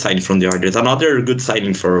a good signing from the Oilers. Another good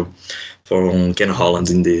signing for Ken Holland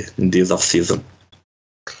in this offseason.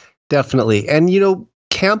 Definitely. And,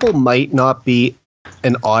 Campbell might not be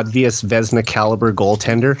an obvious Vezina caliber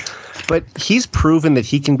goaltender, but he's proven that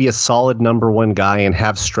he can be a solid number one guy and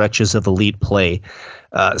have stretches of elite play.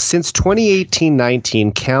 Since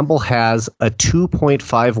 2018-19, Campbell has a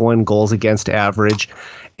 2.51 goals against average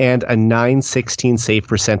and a .916 save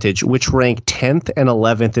percentage, which ranked 10th and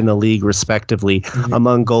 11th in the league, respectively,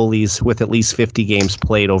 among goalies with at least 50 games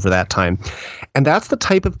played over that time. And that's the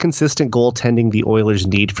type of consistent goaltending the Oilers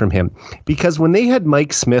need from him. Because when they had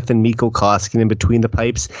Mike Smith and Mikko Koskinen between the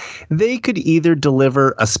pipes, they could either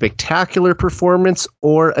deliver a spectacular performance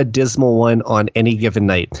or a dismal one on any given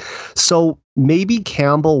night. So maybe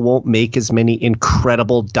Campbell won't make as many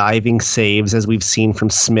incredible diving saves as we've seen from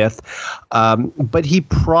Smith, but he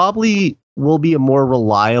probably will be a more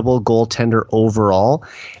reliable goaltender overall.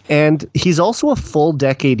 And he's also a full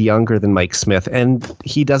decade younger than Mike Smith, and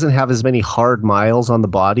he doesn't have as many hard miles on the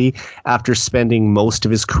body after spending most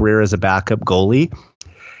of his career as a backup goalie.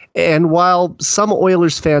 And while some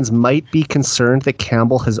Oilers fans might be concerned that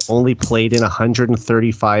Campbell has only played in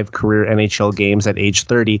 135 career NHL games at age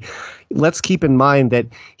 30, let's keep in mind that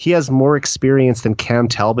he has more experience than Cam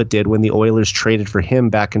Talbot did when the Oilers traded for him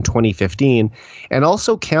back in 2015. And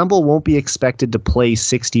also, Campbell won't be expected to play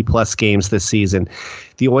 60-plus games this season.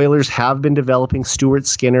 The Oilers have been developing Stuart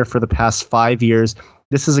Skinner for the past 5 years.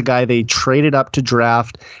 This is a guy they traded up to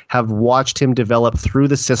draft, have watched him develop through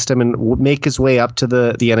the system and make his way up to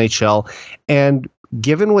the NHL. And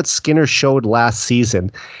given what Skinner showed last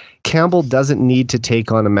season, Campbell doesn't need to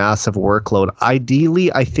take on a massive workload.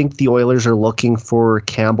 Ideally, I think the Oilers are looking for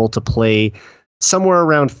Campbell to play somewhere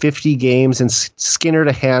around 50 games and Skinner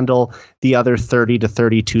to handle the other 30 to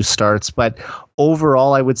 32 starts. But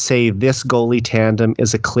overall, I would say this goalie tandem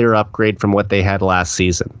is a clear upgrade from what they had last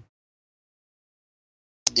season.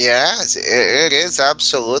 Yes, it is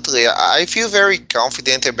absolutely. I feel very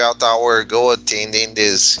confident about our goaltending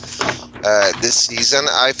this season.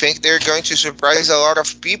 I think they're going to surprise a lot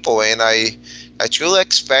of people, and I truly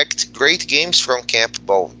expect great games from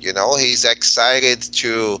Campbell. He's excited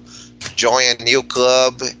to join a new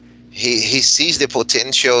club. He sees the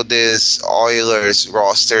potential this Oilers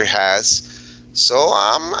roster has. So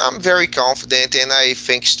I'm very confident, and I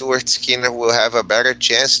think Stuart Skinner will have a better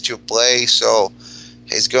chance to play. So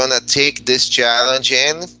he's gonna take this challenge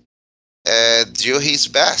and do his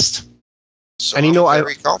best. So and I'm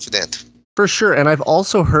very confident. For sure. And I've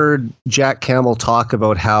also heard Jack Campbell talk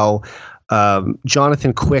about how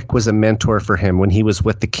Jonathan Quick was a mentor for him when he was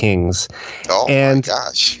with the Kings. Oh and my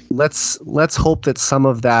gosh. Let's hope that some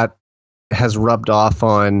of that has rubbed off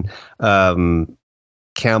on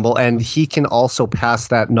Campbell, and he can also pass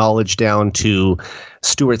that knowledge down to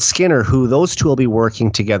Stuart Skinner, who those two will be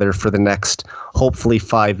working together for the next, hopefully,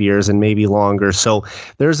 5 years and maybe longer. So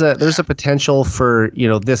there's a potential for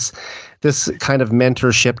this kind of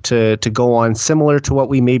mentorship to go on, similar to what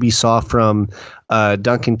we maybe saw from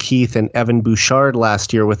Duncan Keith and Evan Bouchard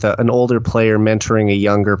last year, with an older player mentoring a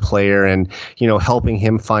younger player and helping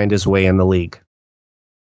him find his way in the league.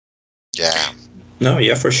 Yeah. No,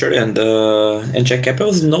 yeah, for sure, and Jack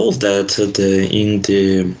Campbell knows that in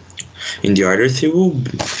the Oilers he will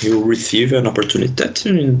receive an opportunity that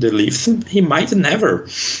in the Leafs he might never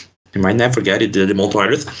get it. The Edmonton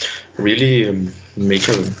Oilers really make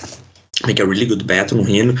make a really good bet on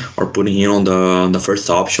him, or putting him on the first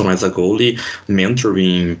option as a goalie,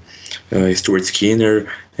 mentoring Stuart Skinner,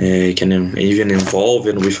 can even involve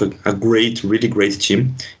and with a really great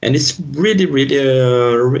team. And it's really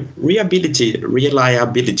reliability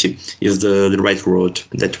is the right word,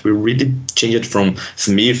 that we really changed from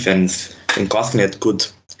Smith and Koskinen that could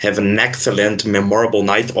have an excellent, memorable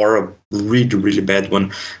night or a really bad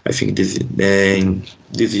one. I think this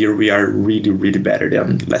year we are really better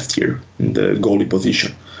than last year in the goalie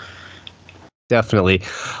position. Definitely.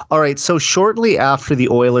 All right, so shortly after the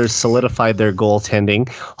Oilers solidified their goaltending,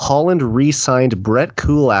 Holland re-signed Brett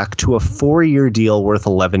Kulak to a 4-year deal worth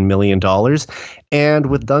 $11 million. And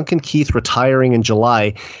with Duncan Keith retiring in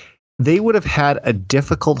July, they would have had a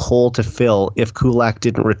difficult hole to fill if Kulak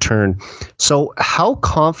didn't return. So how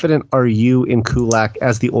confident are you in Kulak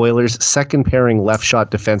as the Oilers' second pairing left shot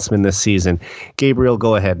defenseman this season? Gabriel,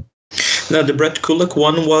 go ahead. No, the Brett Kulak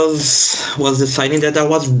one was the signing that I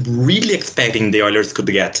was really expecting the Oilers could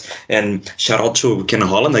get. And shout out to Ken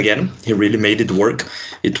Holland again. He really made it work.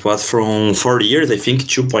 It was from 4 years, I think,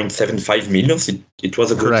 2.75 million. It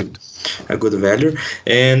was a good value.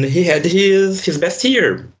 And he had his best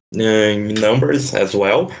year in numbers as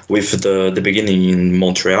well, with the beginning in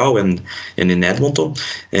Montreal and in Edmonton.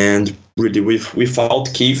 And really,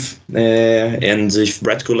 without Keith and if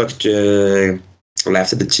Brett Kulak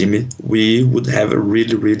left the team, we would have a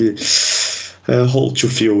really hole to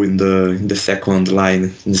fill in the second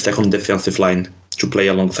line, in the second defensive line, to play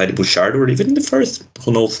alongside Bouchard, or even in the first.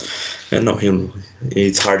 Who knows? No,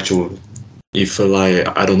 it's hard to.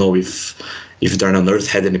 I don't know if Darnell Nurse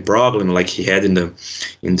had any problem like he had in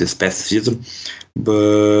this past season,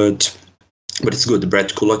 but it's good.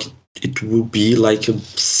 Brett Kulak, it will be like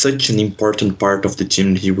such an important part of the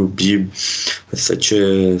team. He will be such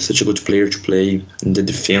a good player to play in the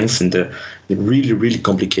defense, in the really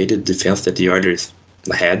complicated defense that the Oilers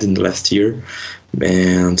had in the last year.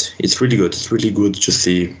 And it's really good. It's really good to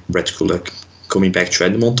see Brett Kulak coming back to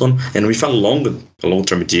Edmonton, and with a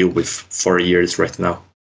long-term deal with 4 years right now.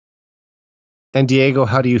 And Diego,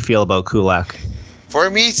 how do you feel about Kulak? For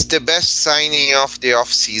me, it's the best signing of the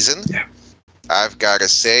offseason. Yeah. I've got to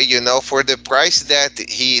say, for the price that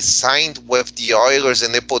he signed with the Oilers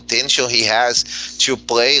and the potential he has to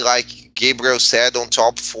play, like Gabriel said, on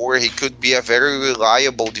top four, he could be a very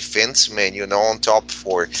reliable defenseman, on top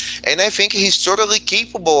four. And I think he's totally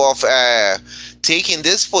capable of taking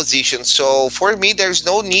this position. So for me, there's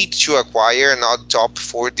no need to acquire not top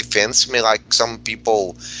four defenseman like some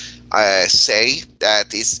people say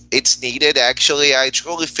that it's needed. Actually, I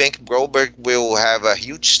truly think Broberg will have a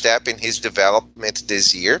huge step in his development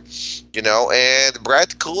this year, and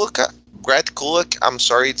Brett Kulak, I'm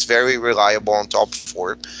sorry, it's very reliable on top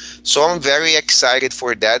four. So I'm very excited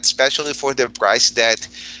for that, especially for the price that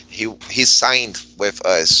he signed with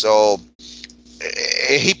us. So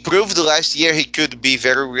he proved last year he could be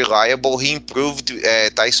very reliable. He improved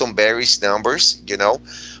Tyson Barrie's numbers,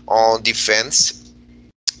 on defense.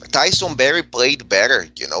 Tyson Barrie played better,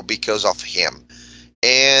 because of him.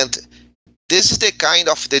 And this is the kind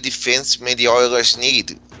of the defenseman the Oilers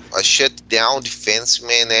need. A shutdown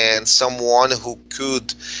defenseman and someone who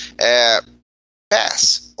could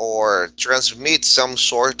pass or transmit some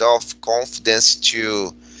sort of confidence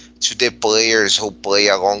to the players who play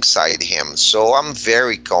alongside him. So I'm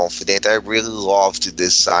very confident. I really loved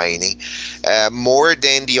this signing. More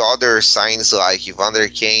than the other signs like Evander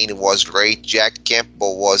Kane was great. Jack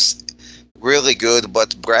Campbell was really good,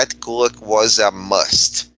 but Brett Kulak was a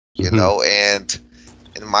must, and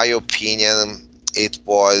in my opinion, it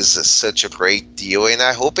was such a great deal, and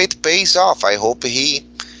I hope it pays off. I hope he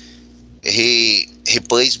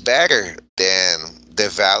plays better than the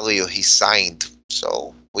value he signed.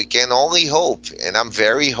 So we can only hope, and I'm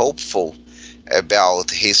very hopeful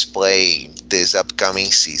about his play this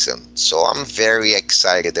upcoming season. So I'm very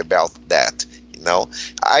excited about that.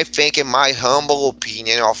 I think, in my humble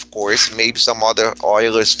opinion, of course, maybe some other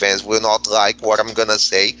Oilers fans will not like what I'm gonna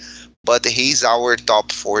say, but he's our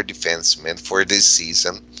top four defenseman for this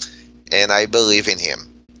season, and I believe in him.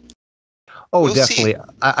 Oh, we'll definitely.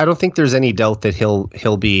 I don't think there's any doubt that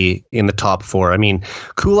he'll be in the top four. I mean,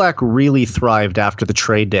 Kulak really thrived after the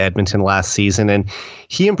trade to Edmonton last season, and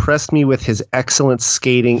he impressed me with his excellent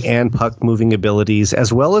skating and puck-moving abilities,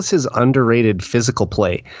 as well as his underrated physical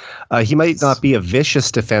play. He might not be a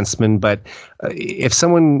vicious defenseman, but if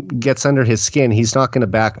someone gets under his skin, he's not going to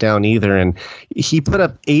back down either. And he put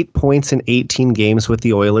up 8 points in 18 games with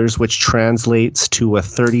the Oilers, which translates to a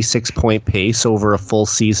 36-point pace over a full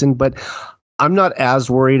season. But I'm not as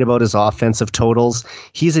worried about his offensive totals.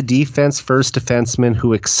 He's a defense-first defenseman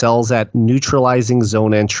who excels at neutralizing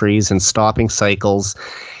zone entries and stopping cycles.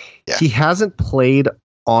 Yeah. He hasn't played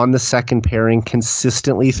on the second pairing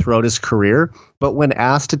consistently throughout his career, but when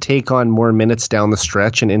asked to take on more minutes down the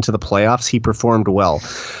stretch and into the playoffs, he performed well.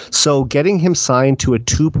 So getting him signed to a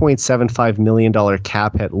 $2.75 million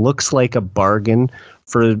cap hit looks like a bargain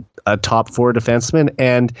for a top four defenseman,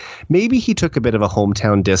 and maybe he took a bit of a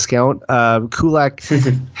hometown discount. Kulak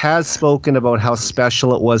has spoken about how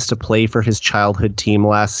special it was to play for his childhood team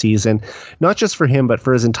last season, not just for him, but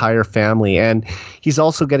for his entire family. And he's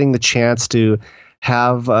also getting the chance to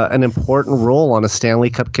have an important role on a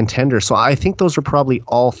Stanley Cup contender. So I think those are probably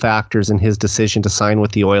all factors in his decision to sign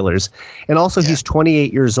with the Oilers. And also, he's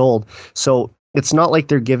 28 years old, so it's not like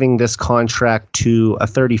they're giving this contract to a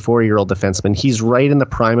 34-year-old defenseman. He's right in the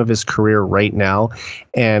prime of his career right now,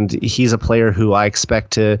 and he's a player who I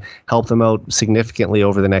expect to help them out significantly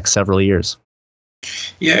over the next several years.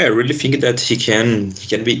 Yeah, I really think that he can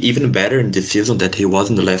be even better in this season than he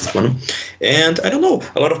was in the last one. And I don't know,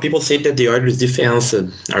 a lot of people say that the Oilers' defense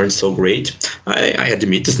aren't so great. I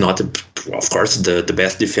admit it's not, of course, the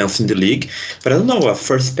best defense in the league. But I don't know, a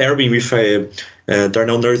first pairing with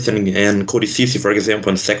Darnell Nurse and Cody Ceci, for example,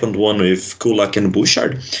 and second one with Kulak and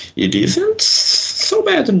Bouchard, it isn't so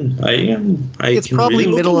bad. And it's probably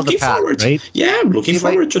really middle of the pack, right? Yeah, I'm looking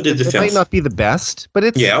forward to the defense. It might not be the best, but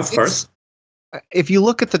it's... Yeah, of course. If you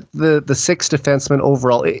look at the six defensemen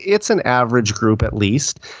overall, it's an average group at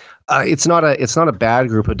least. It's not a bad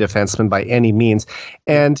group of defensemen by any means.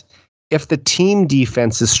 And if the team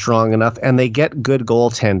defense is strong enough and they get good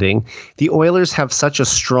goaltending, the Oilers have such a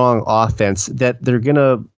strong offense that they're going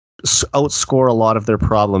to outscore a lot of their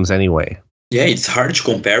problems anyway. Yeah, it's hard to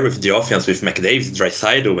compare with the offense with McDavid,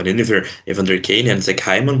 Draisaitl, and Evander Kane and Zach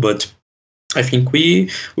Hyman, but I think we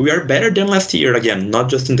are better than last year again, not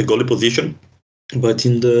just in the goalie position, but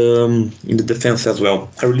in the defense as well.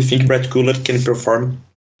 I really think Brett Kulak can perform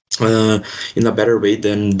in a better way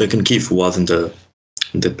than Duncan Keith was in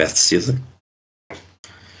the past season.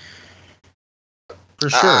 For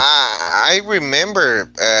sure. I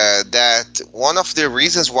remember that one of the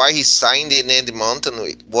reasons why he signed in Edmonton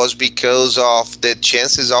was because of the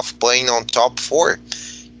chances of playing on top four.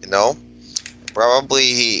 You know, probably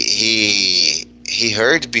he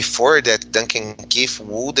heard before that Duncan Keith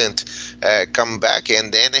wouldn't come back,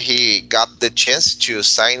 and then he got the chance to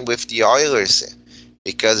sign with the Oilers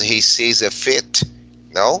because he sees a fit.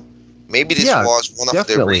 No, maybe this was one of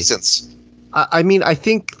the reasons. I mean, I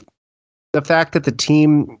think the fact that the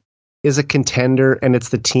team is a contender and it's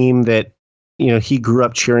the team that he grew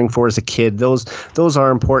up cheering for as a kid, those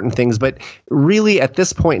are important things. But really, at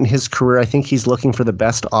this point in his career, I think he's looking for the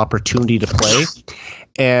best opportunity to play.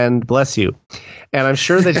 And bless you. And I'm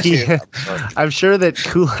sure that I'm sure that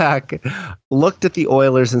Kulak looked at the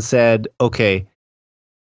Oilers and said, okay,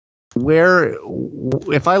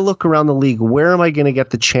 if I look around the league, where am I going to get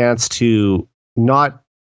the chance to not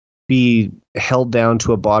be held down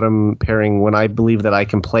to a bottom pairing when I believe that I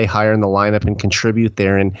can play higher in the lineup and contribute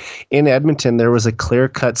there? And in Edmonton, there was a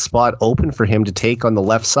clear-cut spot open for him to take on the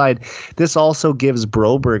left side. This also gives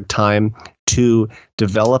Broberg time to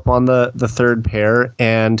develop on the third pair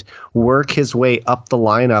and work his way up the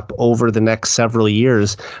lineup over the next several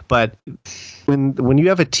years. But when you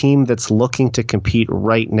have a team that's looking to compete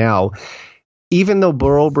right now, even though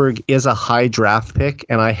Broberg is a high draft pick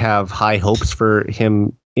and I have high hopes for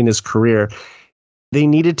him in his career, they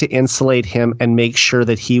needed to insulate him and make sure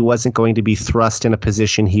that he wasn't going to be thrust in a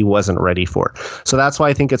position he wasn't ready for. So that's why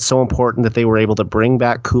I think it's so important that they were able to bring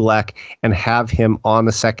back Kulak and have him on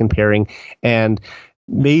the second pairing. And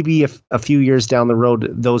maybe if a few years down the road,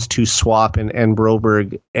 those two swap and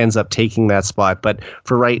Broberg ends up taking that spot. But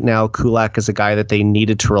for right now, Kulak is a guy that they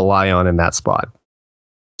needed to rely on in that spot.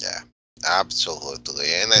 Yeah. Absolutely,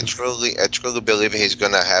 and I truly believe he's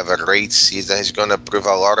gonna have a great season. He's gonna prove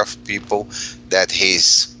a lot of people that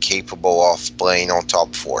he's capable of playing on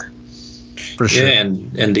top four. For sure. Yeah,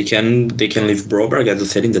 and they can leave Broberg, as I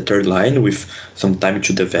said, in the third line with some time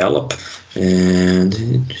to develop, and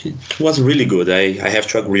it was really good. I have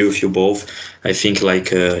to agree with you both. I think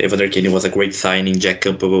Evander Kane was a great signing. Jack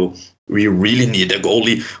Campbell, we really need a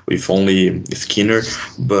goalie with only Skinner,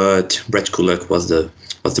 but Brett Kulak was the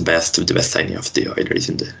best signing of the Oilers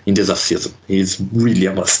in this offseason. He's really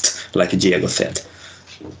a must, like Diego said.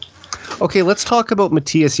 Okay, let's talk about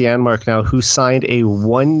Matthias Janmark now, who signed a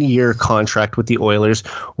 1-year contract with the Oilers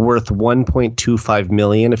worth $1.25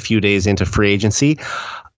 million a few days into free agency.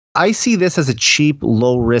 I see this as a cheap,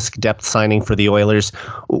 low-risk depth signing for the Oilers.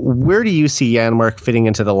 Where do you see Janmark fitting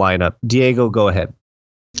into the lineup? Diego, go ahead.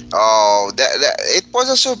 Oh, that it was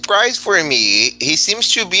a surprise for me. He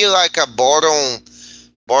seems to be like a bottom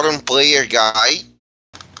player guy,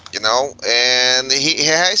 and he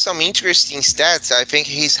has some interesting stats. I think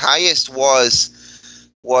his highest was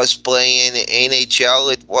playing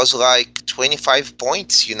NHL. It was like 25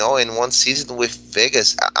 points, in one season with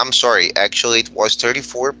Vegas. I'm sorry, actually it was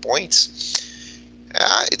 34 points.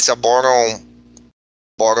 It's a bottom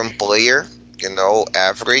player,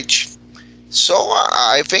 average. So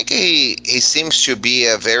I think he seems to be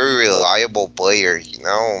a very reliable player. He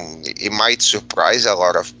might surprise a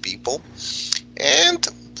lot of people, and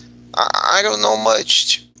I don't know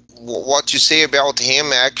much what to say about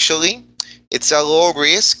him. Actually, it's a low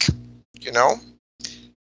risk. You know,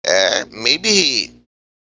 maybe he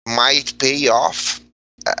might pay off,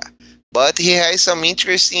 uh, but he has some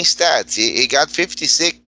interesting stats. He got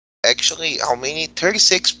 56. Actually, how many?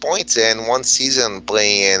 36 points in one season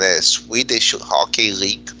playing in a Swedish hockey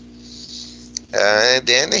league. And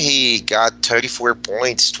then he got 34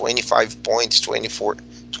 points, 25 points, 24,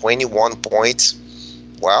 21 points.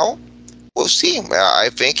 Well, we'll see.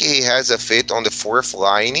 I think he has a fit on the fourth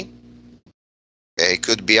line. He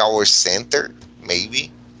could be our center,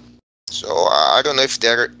 maybe. So I don't know if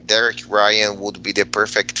Derek Ryan would be the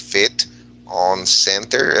perfect fit on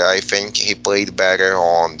center. I think he played better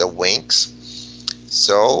on the wings.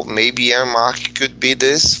 So maybe Yermak could be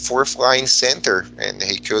this fourth line center, and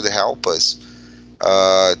he could help us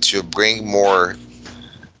to bring more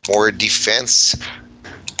defense.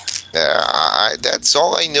 That's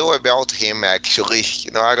all I know about him. Actually,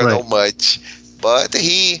 I don't know much, but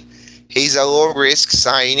he's a low risk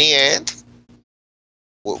signing, and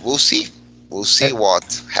we'll see. We'll see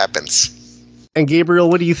what happens. And Gabriel,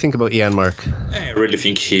 what do you think about Janmark? I really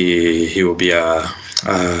think he will be a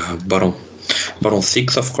bottom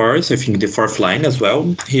six, of course. I think the fourth line as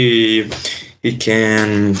well. He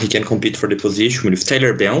can compete for the position with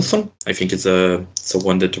Tyler Benson. I think it's a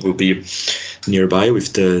one that will be nearby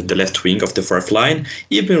with the left wing of the fourth line.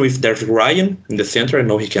 Even with Derek Ryan in the center, I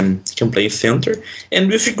know he can play center, and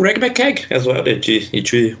with Greg McKegg as well,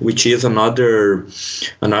 which is another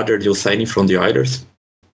deal signing from the Oilers,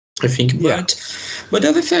 I think. Yeah. But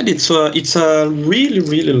as I said, it's a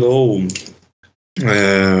really low.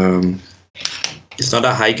 It's not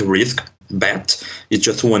a high risk bet. It's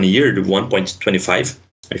just 1 year, 1.25,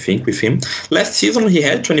 I think, with him. Last season he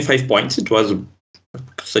had 25 points. It was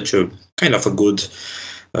such a kind of a good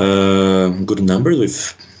number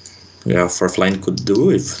with fourth line could do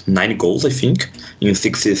with 9 goals, I think, in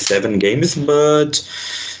 67 games. But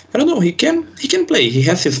I don't know. He can play. He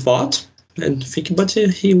has his spot. And think, but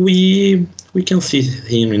we can see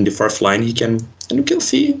him in the fourth line. We can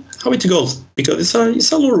see how it goes, because it's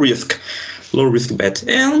a low risk bet.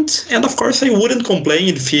 And of course I wouldn't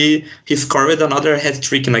complain if he scored another hat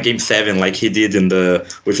trick in a game 7 like he did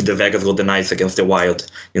with the Vegas Golden Knights against the Wild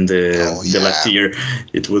in the last year.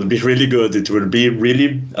 It would be really good. It would be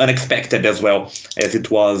really unexpected as well as it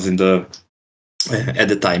was at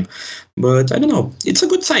the time. But I don't know. It's a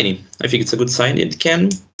good signing. I think it's a good signing. It can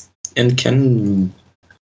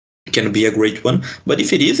be a great one, but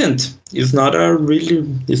if it isn't, it's not a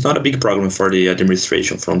big problem for the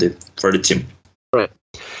administration for the team. Right.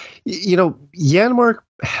 Janmark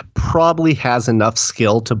probably has enough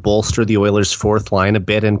skill to bolster the Oilers' fourth line a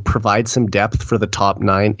bit and provide some depth for the top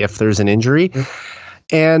 9 if there's an injury. Mm-hmm.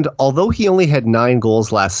 And although he only had 9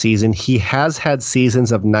 goals last season, he has had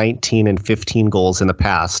seasons of 19 and 15 goals in the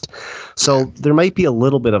past. So there might be a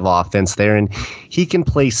little bit of offense there, and he can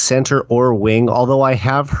play center or wing, although I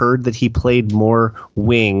have heard that he played more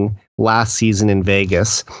wing last season in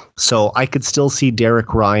Vegas. So I could still see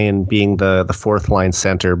Derek Ryan being the fourth line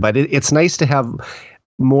center, but it's nice to have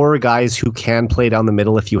more guys who can play down the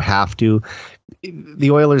middle if you have to.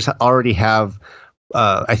 The Oilers already have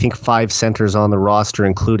I think 5 centers on the roster,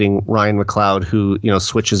 including Ryan McLeod, who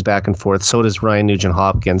switches back and forth. So does Ryan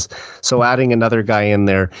Nugent-Hopkins. So adding another guy in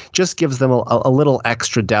there just gives them a little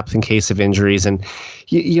extra depth in case of injuries. And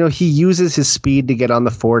he uses his speed to get on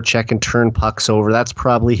the forecheck and turn pucks over. That's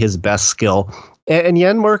probably his best skill. And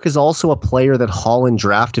Janmark is also a player that Holland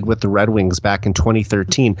drafted with the Red Wings back in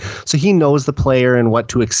 2013. So he knows the player and what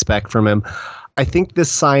to expect from him. I think this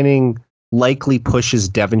signing likely pushes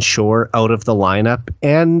Devon Shore out of the lineup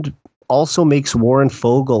and also makes Warren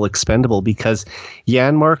Foegele expendable, because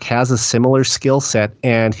Janmark has a similar skill set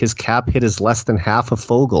and his cap hit is less than half of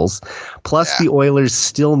Foegele's. Plus, the Oilers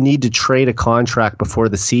still need to trade a contract before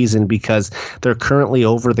the season because they're currently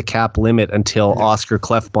over the cap limit until Oscar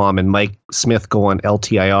Klefbom and Mike Smith go on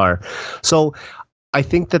LTIR. So I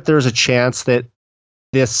think that there's a chance that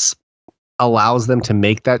this allows them to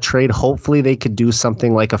make that trade. Hopefully they could do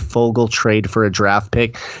something like a Foegele trade for a draft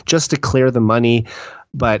pick just to clear the money.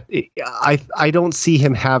 But I don't see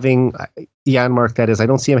him having, Janmark that is, I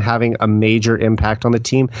don't see him having a major impact on the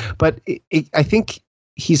team. But I think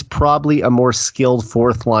he's probably a more skilled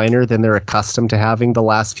fourth liner than they're accustomed to having the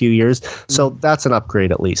last few years. So that's an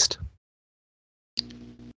upgrade at least.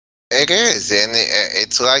 It is, and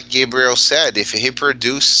it's like Gabriel said, if he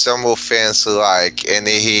produces some offense and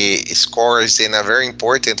he scores in a very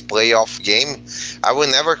important playoff game, I will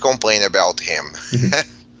never complain about him.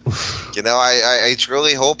 I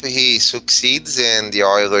truly hope he succeeds in the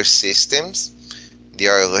Oilers system,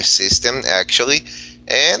 actually,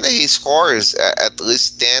 and he scores at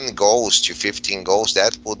least 10 goals to 15 goals.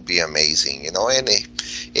 That would be amazing, and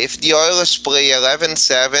if the Oilers play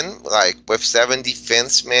 11-7, with 7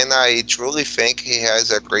 defensemen, I truly think he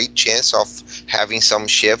has a great chance of having some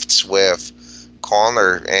shifts with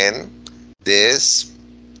Connor, and these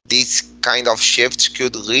kind of shifts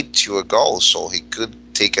could lead to a goal, so he could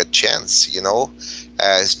take a chance,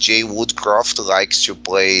 as Jay Woodcroft likes to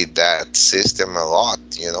play that system a lot,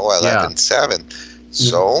 11-7.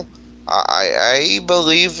 So I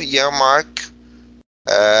believe Janmark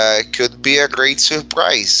could be a great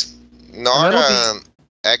surprise. Not an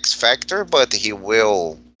X factor, but he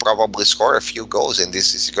will probably score a few goals, and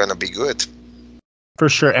this is going to be good. For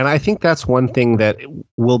sure. And I think that's one thing that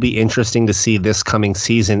will be interesting to see this coming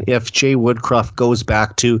season. If Jay Woodcroft goes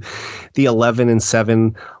back to the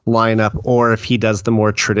 11-7 lineup, or if he does the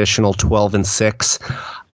more traditional 12-6,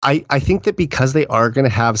 I think that because they are going to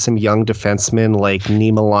have some young defensemen like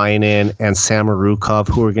Niemelainen and Samorukov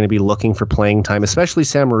who are going to be looking for playing time, especially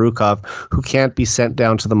Samorukov, who can't be sent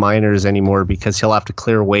down to the minors anymore because he'll have to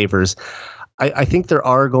clear waivers. I think there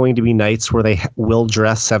are going to be nights where they will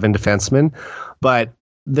dress 7 defensemen, but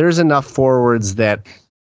there's enough forwards that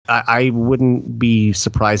I wouldn't be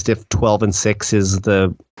surprised if 12-6 is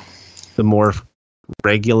the more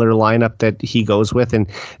regular lineup that he goes with, and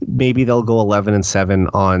maybe they'll go 11-7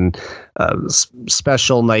 on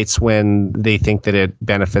special nights when they think that it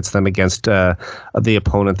benefits them against the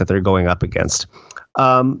opponent that they're going up against.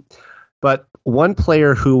 But one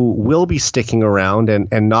player who will be sticking around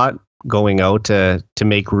and not going out to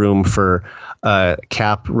make room for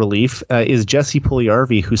cap relief is Jesse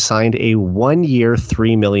Puljujarvi, who signed a 1-year,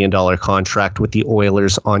 $3 million contract with the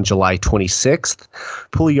Oilers on July 26th.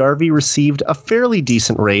 Puljujarvi received a fairly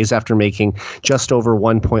decent raise after making just over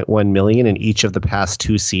 $1.1 million in each of the past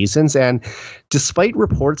 2 seasons. And despite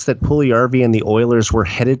reports that Puljujarvi and the Oilers were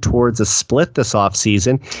headed towards a split this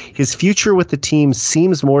offseason, his future with the team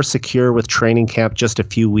seems more secure with training camp just a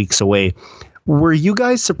few weeks away. Were you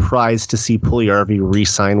guys surprised to see Puljujarvi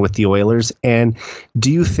re-sign with the Oilers? And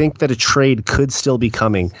do you think that a trade could still be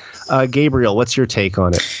coming? Gabriel, what's your take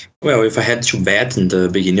on it? Well, if I had to bet in the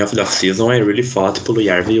beginning of the season, I really thought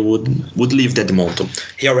Puljujarvi would leave Edmonton.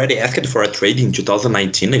 He already asked for a trade in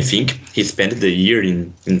 2019, I think. He spent the year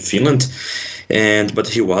in Finland, but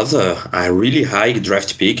he was a really high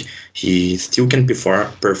draft pick. He still can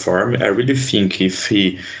perform. I really think if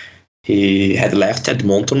he had left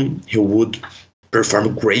Edmonton, he would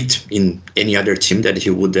perform great in any other team that he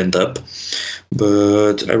would end up.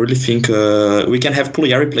 But I really think we can have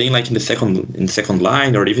Puljujarvi playing in the second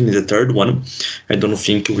line or even in the third one. I don't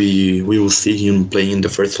think we will see him playing in the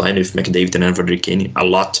first line with McDavid and Evander Kane a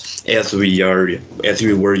lot as we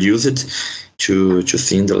were used to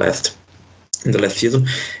see in the last season.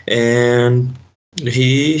 And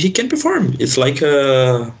he can perform. It's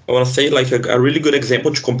I want to say a really good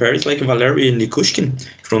example to compare is Valeri Nichushkin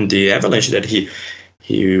from the Avalanche, that he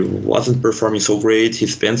wasn't performing so great. He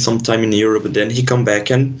spent some time in Europe, then he come back,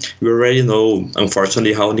 and we already know,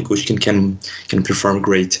 unfortunately, how Nichushkin can perform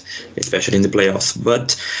great, especially in the playoffs.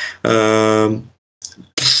 But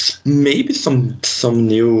maybe some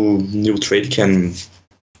new trade can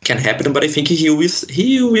happen, but I think he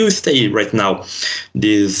will stay right now.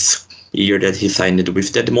 This year that he signed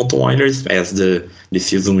with the Edmonton Oilers, as the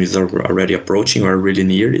season is already approaching or really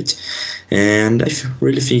near it, and I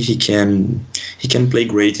really think he can play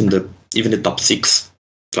great in even the top 6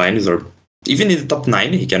 lines, or even in the top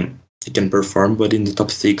 9 he can perform, but in the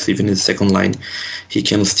top 6, even in the second line, he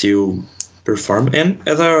can still perform. And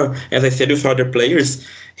as I said with other players,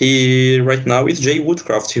 he right now is Jay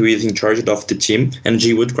Woodcroft, who is in charge of the team, and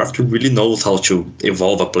Jay Woodcroft really knows how to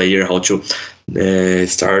evolve a player, how to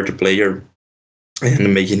start a player,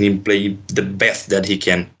 and making him play the best that he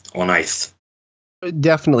can on ice.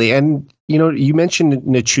 Definitely. And, you mentioned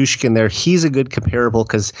Nichushkin there. He's a good comparable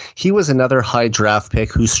because he was another high draft pick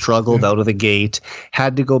who struggled out of the gate,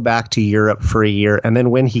 had to go back to Europe for a year. And then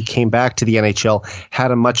when he came back to the NHL,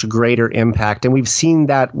 had a much greater impact. And we've seen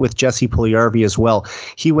that with Jesse Puljujarvi as well.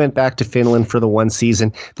 He went back to Finland for the one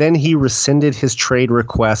season. Then he rescinded his trade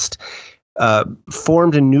request,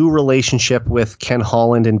 formed a new relationship with Ken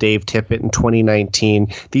Holland and Dave Tippett in 2019.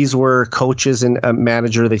 These were coaches and a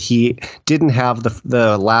manager that he didn't have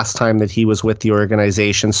the last time that he was with the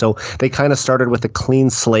organization. So they kind of started with a clean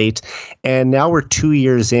slate. And now we're 2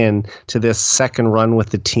 years in to this second run with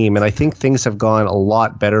the team. And I think things have gone a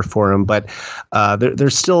lot better for him. But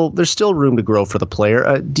there's still room to grow for the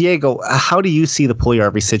player. Diego, how do you see the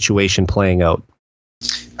Puljujarvi situation playing out?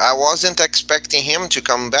 I wasn't expecting him to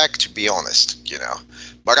come back, to be honest,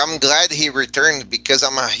 But I'm glad he returned because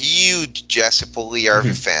I'm a huge Jesse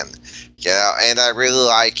Puljujarvi fan. And I really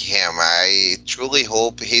like him. I truly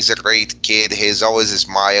hope he's a great kid. He's always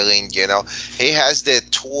smiling, He has the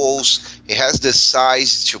tools, he has the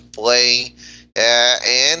size to play.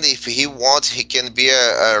 And if he wants, he can be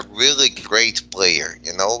a really great player,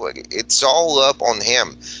 It's all up on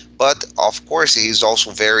him. But, of course, he's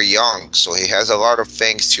also very young, so he has a lot of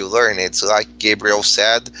things to learn. It's like Gabriel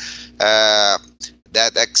said,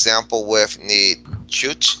 that example with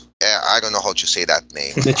Nichushkin. I don't know how to say that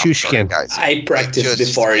name. Nichushkin. Guys. I practiced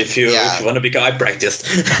before. If you want to become, I practiced.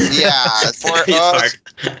 Yeah, for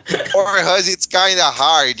us, it's kind of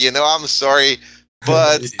hard, I'm sorry.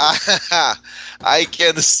 But I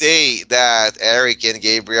can say that Eric and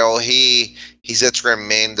Gabriel, he's a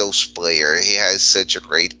tremendous player. He has such a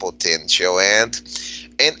great potential, and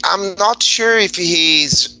I'm not sure if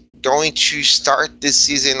he's going to start this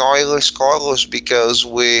season Oilers Carlos because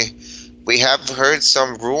we have heard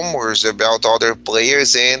some rumors about other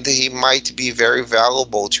players, and he might be very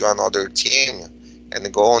valuable to another team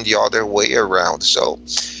and go on the other way around. So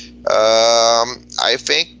I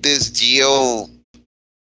think this deal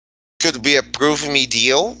could be a prove me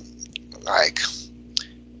deal, like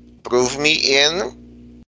prove me in.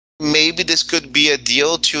 Maybe this could be a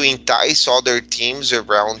deal to entice other teams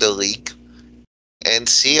around the league and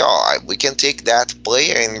see, we can take that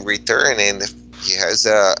player in return, and if he has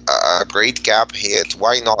a great cap hit,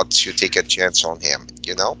 why not to take a chance on him,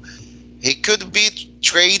 He could be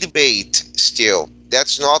trade bait still.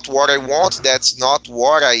 That's not what I want. That's not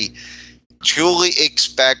what I truly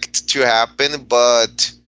expect to happen,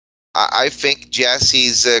 but I think Jesse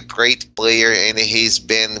is a great player, and he's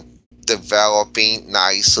been developing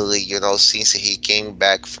nicely, since he came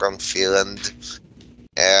back from Finland.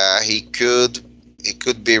 He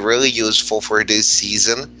could be really useful for this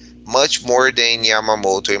season, much more than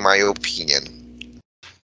Yamamoto, in my opinion.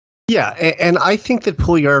 Yeah, and I think that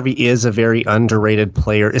Puljujarvi is a very underrated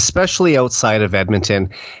player, especially outside of Edmonton.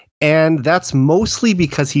 And that's mostly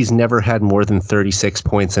because he's never had more than 36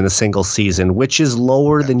 points in a single season, which is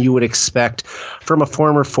lower than you would expect from a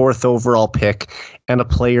former 4th overall pick and a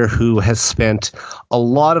player who has spent a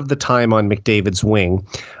lot of the time on McDavid's wing.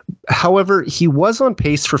 However, he was on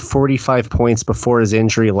pace for 45 points before his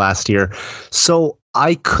injury last year. So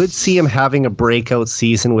I could see him having a breakout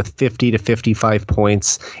season with 50 to 55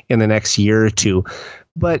 points in the next year or two.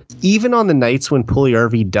 But even on the nights when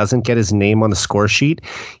Puljujarvi doesn't get his name on the score sheet,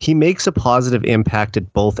 he makes a positive impact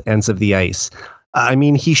at both ends of the ice. I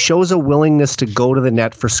mean, he shows a willingness to go to the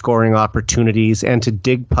net for scoring opportunities and to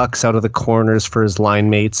dig pucks out of the corners for his line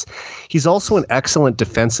mates. He's also an excellent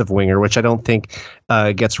defensive winger, which I don't think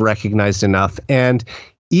gets recognized enough. And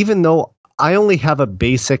even though I only have a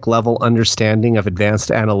basic level understanding of advanced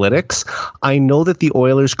analytics, I know that the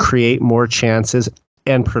Oilers create more chances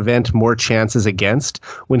and prevent more chances against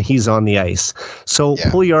when he's on the ice. So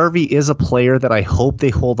Puljujarvi is a player that I hope they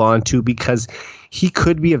hold on to because he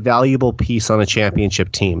could be a valuable piece on a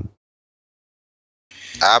championship team.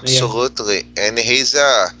 Absolutely. And he's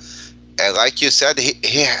like you said,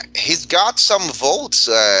 he's got some votes,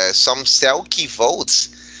 some Selke votes.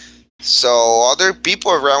 So other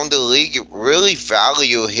people around the league really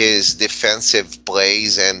value his defensive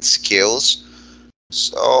plays and skills.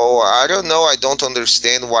 So I don't know. I don't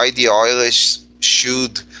understand why the Oilers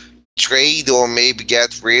should trade or maybe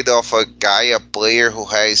get rid of a player who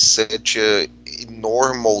has such a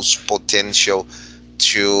enormous potential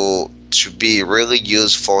to be really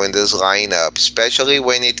useful in this lineup, especially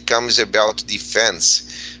when it comes about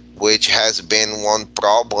defense, which has been one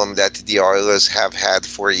problem that the Oilers have had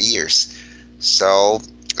for years. So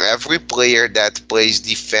every player that plays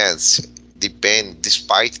defense,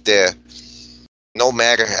 despite no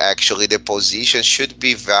matter actually the position, should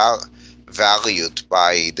be valued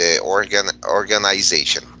by the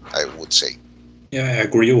organization, I would say. Yeah, I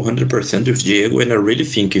agree 100% with Diego, and I really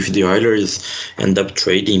think if the Oilers end up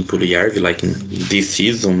trading Puljujarvi like in this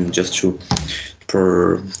season just to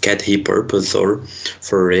for cat hit purpose or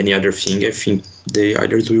for any other thing, I think the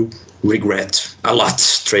Oilers will regret a lot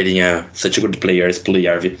trading such a good player as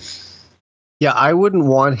Puljujarvi. Yeah, I wouldn't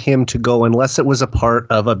want him to go unless it was a part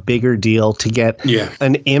of a bigger deal to get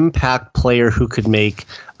an impact player who could make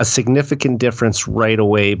a significant difference right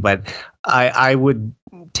away. But I would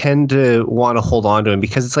tend to want to hold on to him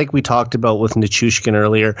because it's like we talked about with Nichushkin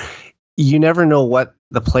earlier. You never know what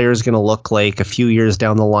the player is going to look like a few years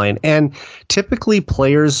down the line. And typically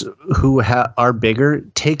players who are bigger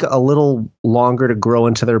take a little longer to grow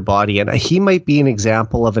into their body. And he might be an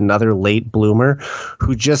example of another late bloomer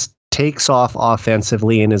who just takes off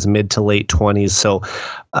offensively in his mid to late 20s. So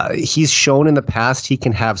he's shown in the past he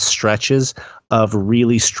can have stretches of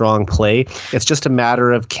really strong play. It's just a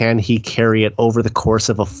matter of can he carry it over the course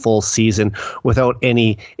of a full season without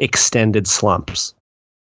any extended slumps.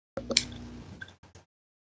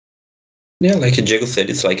 Yeah, like Diego said,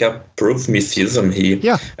 it's like a proof mid-season.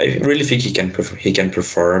 I really think he can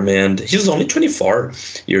perform, and he's only 24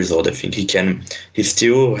 years old. I think he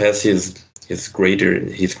still has his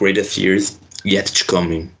greatest years yet to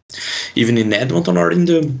come, even in Edmonton or in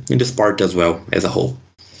the sport as well as a whole.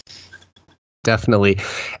 Definitely.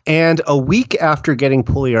 And a week after getting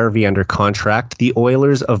Puljujarvi under contract, the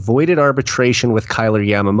Oilers avoided arbitration with Kailer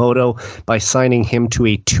Yamamoto by signing him to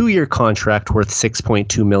a 2-year contract worth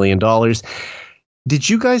 $6.2 million. Did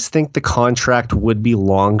you guys think the contract would be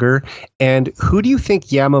longer? And who do you think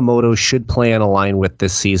Yamamoto should play on a line with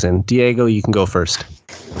this season? Diego, you can go first.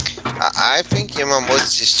 I think Yamamoto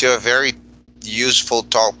is still a very useful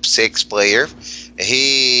top 6 player.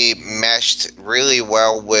 He meshed really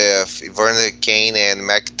well with Werner Kane and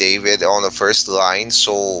McDavid on the first line.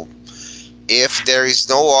 So if there is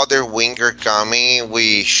no other winger coming,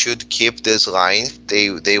 we should keep this line.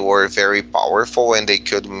 They were very powerful and they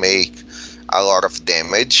could make a lot of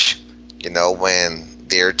damage, when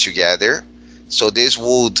they're together. So this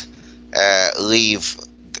would leave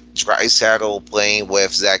Draisaitl playing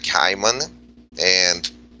with Zach Hyman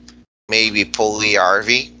and maybe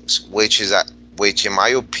Puljujarvi, which in my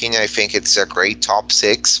opinion, I think it's a great top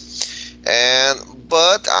 6.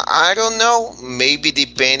 But I don't know, maybe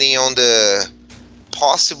depending on the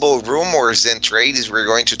possible rumors and trades we're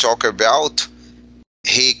going to talk about,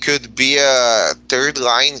 he could be a third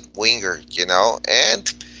line winger,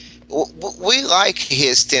 and we like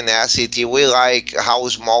his tenacity. We like how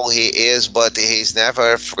small he is, but he's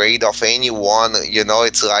never afraid of anyone.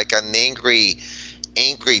 It's like an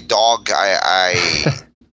angry dog.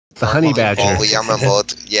 The honey badger.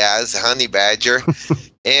 Yamamoto. Yes, honey badger.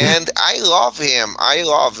 And I love him.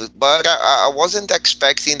 But I wasn't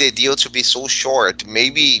expecting the deal to be so short.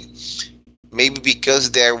 Maybe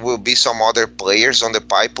because there will be some other players on the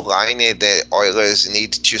pipeline and the Oilers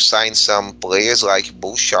need to sign some players like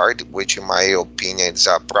Bouchard, which in my opinion is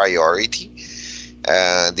a priority.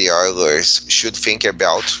 The Oilers should think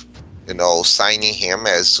about, signing him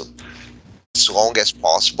as long as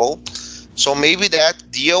possible. So maybe that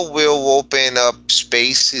deal will open up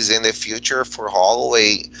spaces in the future for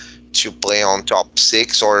Holloway to play on top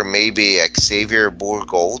 6 or maybe Xavier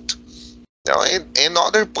Bourgault. And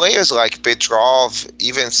other players like Petrov,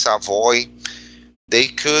 even Savoy, they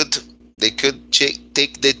could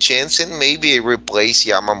take the chance and maybe replace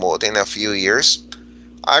Yamamoto in a few years.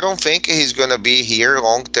 I don't think he's going to be here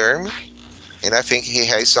long term, and I think he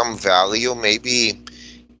has some value. Maybe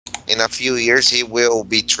in a few years he will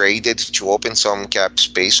be traded to open up some cap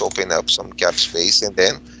space, and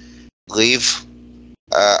then leave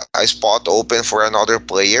a spot open for another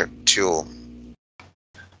player to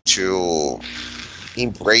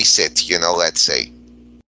embrace it, let's say.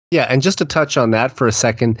 Yeah, and just to touch on that for a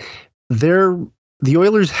second, the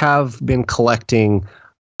Oilers have been collecting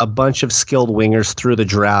a bunch of skilled wingers through the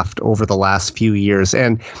draft over the last few years,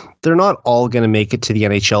 and they're not all going to make it to the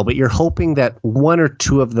NHL, but you're hoping that one or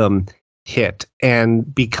two of them hit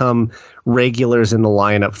and become regulars in the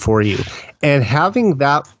lineup for you. And having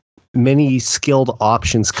that many skilled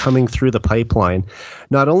options coming through the pipeline,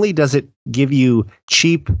 not only does it give you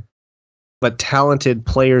cheap but talented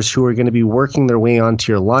players who are going to be working their way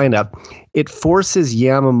onto your lineup, it forces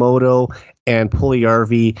Yamamoto and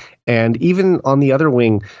Puljujarvi, and even on the other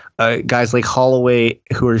wing, guys like Holloway,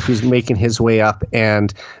 who's making his way up,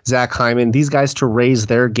 and Zach Hyman, these guys to raise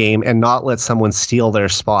their game and not let someone steal their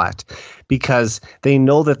spot, because they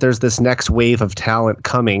know that there's this next wave of talent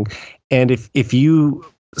coming, and if you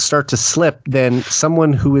start to slip, then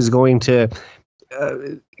someone who is going to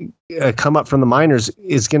come up from the minors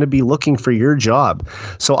is going to be looking for your job.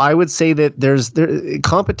 So I would say that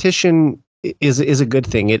competition is a good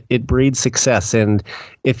thing. It breeds success, and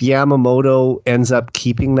if Yamamoto ends up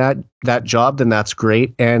keeping that job, then that's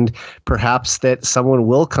great. And perhaps that someone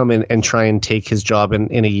will come in and try and take his job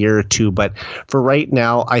in a year or two. But for right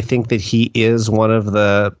now, I think that he is one of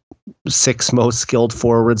the 6 most skilled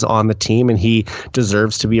forwards on the team, and he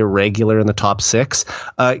deserves to be a regular in the top 6.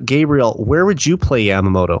 Gabriel, where would you play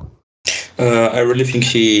Yamamoto? I really think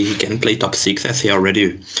he can play top 6, as he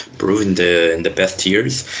already proved in the past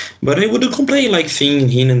years. But I wouldn't complain like seeing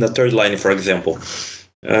him in the third line, for example.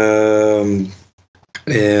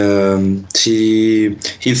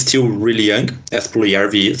 He's still really young, as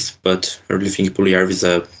Puljujarvi is, but I really think Puljujarvi is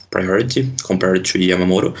a priority compared to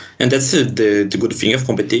Yamamoto, and that's the good thing of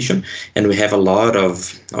competition. And we have a lot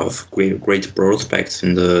of great prospects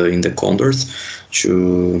in the Condors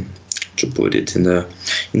to put it in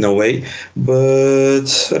a way.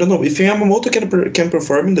 But I don't know if Yamamoto can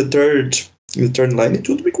perform in the third line. It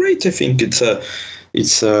would be great. I think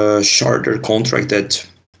it's a shorter contract that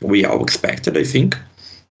we all expected, I think,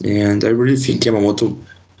 and I really think Yamamoto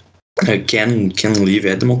can leave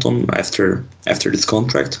Edmonton after this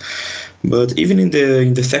contract. But even in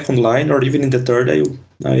the second line or even in the third, I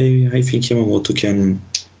think Yamamoto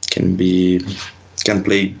can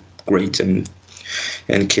play great and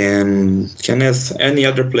can as any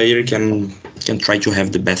other player can try to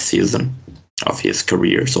have the best season of his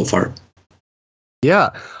career so far. Yeah,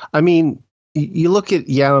 I mean, you look at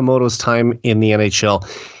Yamamoto's time in the NHL.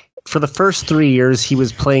 For the first 3 years, he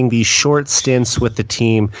was playing these short stints with the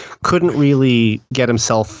team, couldn't really get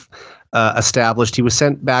himself established. He was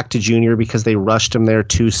sent back to junior because they rushed him there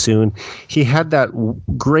too soon. He had that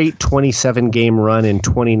great 27-game run in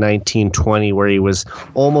 2019-20 where he was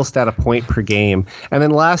almost at a point per game. And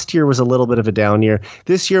then last year was a little bit of a down year.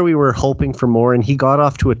 This year we were hoping for more, and he got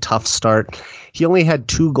off to a tough start. He only had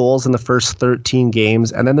 2 goals in the first 13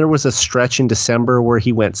 games, and then there was a stretch in December where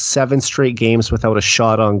he went 7 straight games without a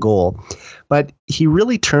shot on goal. But he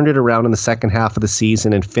really turned it around in the second half of the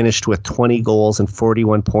season and finished with 20 goals and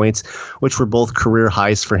 41 points, which were both career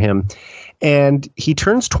highs for him. And he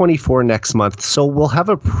turns 24 next month, so we'll have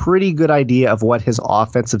a pretty good idea of what his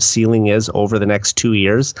offensive ceiling is over the next 2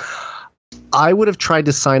 years. I would have tried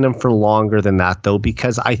to sign him for longer than that, though,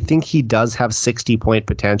 because I think he does have 60-point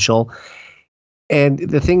potential. And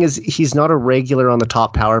the thing is, he's not a regular on the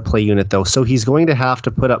top power play unit, though, so he's going to have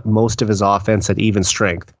to put up most of his offense at even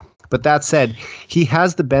strength. But that said, he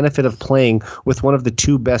has the benefit of playing with one of the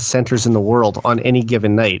 2 best centers in the world on any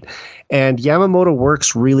given night. And Yamamoto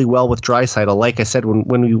works really well with Draisaitl. Like I said,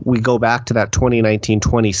 when we go back to that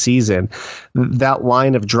 2019-20 season, that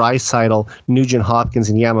line of Draisaitl, Nugent Hopkins,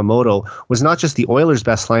 and Yamamoto was not just the Oilers'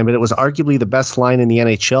 best line, but it was arguably the best line in the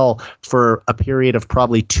NHL for a period of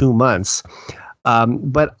probably 2 months.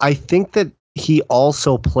 But I think that he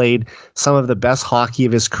also played some of the best hockey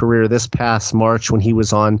of his career this past March when he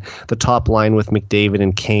was on the top line with McDavid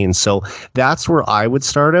and Kane. So that's where I would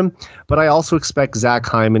start him. But I also expect Zach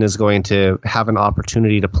Hyman is going to have an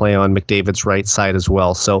opportunity to play on McDavid's right side as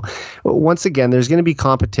well. So once again, there's going to be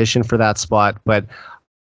competition for that spot, but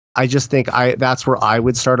I just think that's where I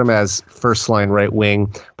would start him as first line right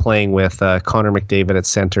wing, playing with Connor McDavid at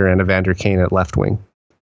center and Evander Kane at left wing.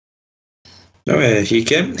 No, he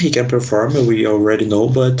can perform. We already know,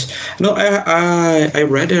 but no, I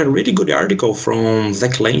read a really good article from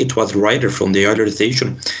Zach Lang. It was a writer from the Oilers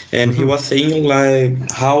Station, and he was saying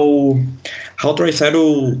like how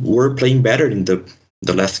Draisaitl were playing better in the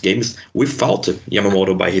last games without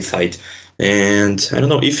Yamamoto by his side, and I don't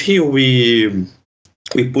know if we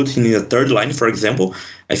put him in a third line, for example,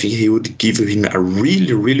 I think he would give him a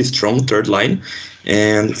really, really strong third line.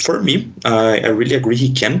 And for me, I really agree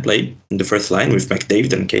he can play in the first line with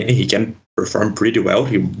McDavid and Kane. He can perform pretty well.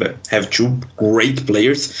 He have 2 great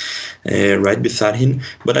players right beside him.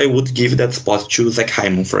 But I would give that spot to Zach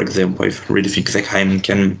Hyman, for example. I really think Zach Hyman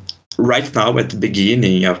can, right now at the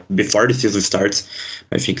beginning, before the season starts,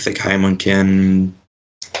 I think Zach Hyman can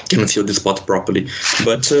fill the spot properly.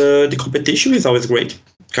 But the competition is always great.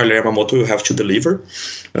 Kailer Yamamoto will have to deliver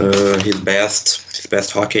his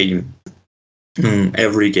best hockey in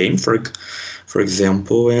every game, for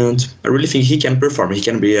example. And I really think he can perform. He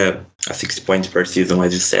can be a 60 points per season,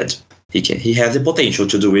 as you said. He has the potential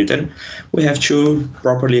to do it, and we have to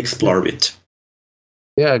properly explore it.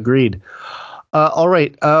 Yeah, agreed. All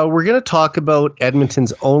right, we're going to talk about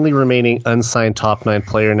Edmonton's only remaining unsigned top 9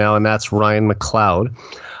 player now, and that's Ryan McLeod.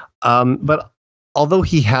 But although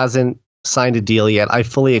he hasn't signed a deal yet, I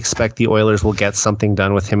fully expect the Oilers will get something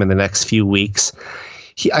done with him in the next few weeks.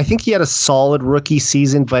 I think he had a solid rookie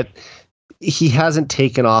season, but he hasn't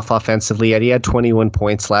taken off offensively yet. He had 21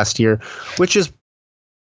 points last year, which is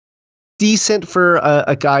decent for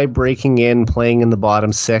a guy breaking in, playing in the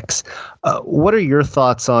bottom six. What are your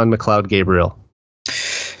thoughts on McLeod Gabriel?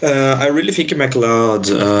 I really think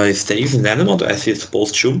McLeod stays in Edmonton as he's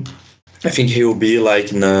supposed to. I think he will be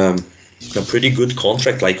like in a pretty good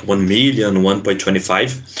contract, like 1 million,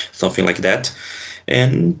 1.25, something like that.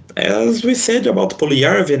 And as we said about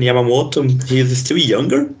Puljujarvi and Yamamoto, he's still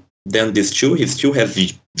younger than these two. He still has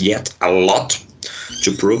yet a lot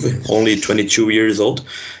to prove, only 22 years old.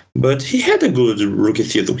 But he had a good rookie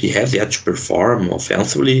season. He has yet to perform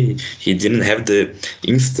offensively. He didn't have the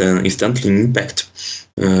instant impact.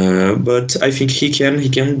 But I think he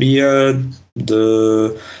can be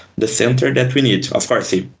the center that we need. Of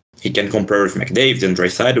course, he can compare with McDavid and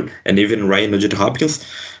Draisaitl and even Ryan Nugent-Hopkins,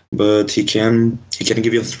 but he can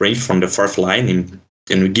give you strength from the fourth line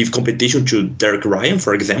and give competition to Derek Ryan,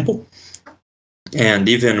 for example, and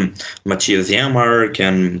even Matthias Janmark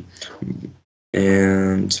and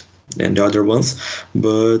the other ones.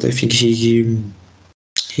 But I think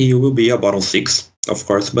he will be a bottom six, of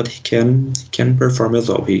course, but he can perform as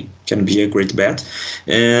well. He can be a great bet.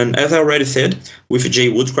 And as I already said, with Jay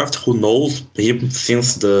Woodcraft, who knows him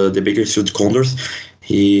since the Bakersfield Condors,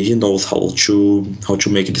 he knows how to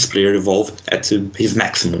make this player evolve at his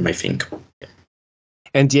maximum, I think.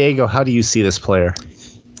 And Diego, how do you see this player?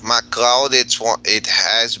 McLeod,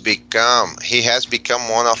 he has become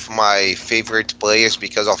one of my favorite players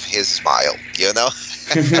because of his smile, you know?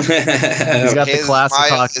 He's got the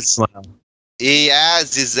classic hockey smile.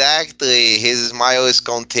 Yes, exactly. His smile is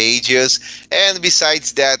contagious. And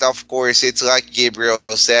besides that, of course, it's like Gabriel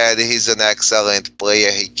said, he's an excellent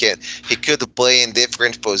player. He could play in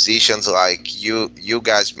different positions like you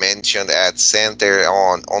guys mentioned at center,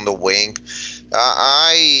 on the wing.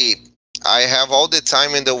 I have all the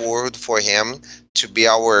time in the world for him to be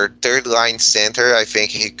our third line center. I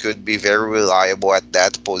think he could be very reliable at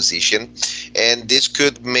that position. And this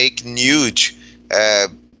could make Nuge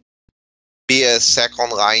be a second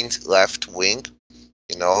line left wing.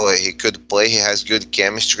 You know, he could play. He has good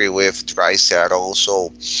chemistry with Draisaitl.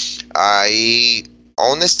 So I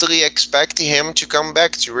honestly expect him to come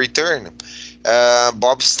back, to return.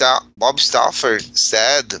 Bob Stauffer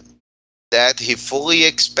said that he fully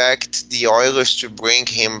expects the Oilers to bring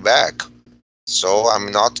him back. So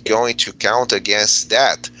I'm not going to count against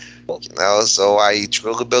that. You know, so I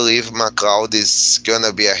truly believe McLeod is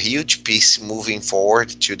gonna be a huge piece moving forward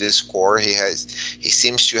to this core. He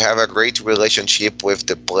seems to have a great relationship with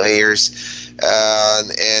the players,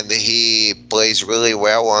 and he plays really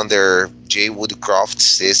well under Jay Woodcroft's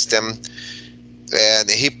system. And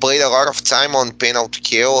he played a lot of time on penalty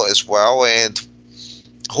kill as well. And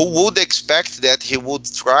who would expect that he would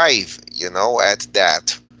thrive, you know, at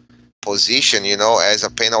that position, you know, as a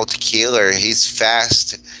penalty killer? He's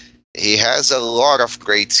fast. He has a lot of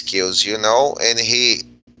great skills, you know, and he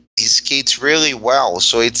skates really well.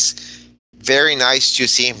 So it's very nice to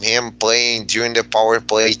see him playing during the power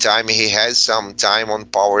play time. He has some time on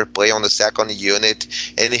power play on the second unit,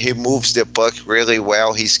 and he moves the puck really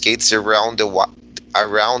well. He skates around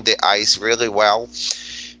the ice really well,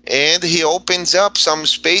 and he opens up some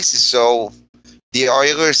spaces so the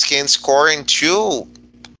Oilers can score in 2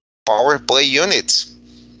 power play units.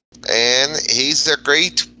 And he's a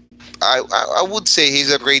great, I would say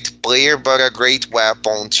he's a great player, but a great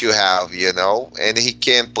weapon to have, you know, and he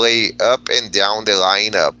can play up and down the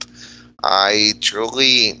lineup. I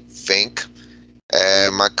truly think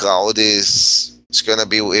McLeod is going to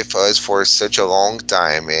be with us for such a long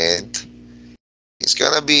time, and it's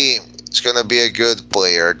going to be a good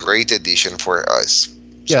player, a great addition for us.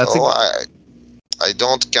 Yeah, so I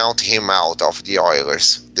don't count him out of the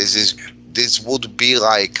Oilers. This would be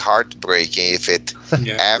like heartbreaking if it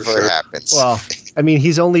ever happens. Well, I mean,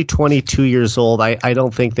 he's only 22 years old. I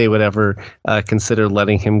don't think they would ever consider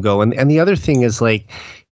letting him go. And the other thing is, like,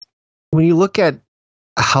 when you look at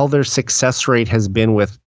how their success rate has been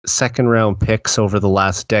with second round picks over the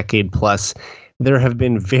last decade plus, there have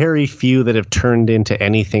been very few that have turned into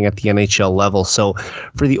anything at the NHL level. So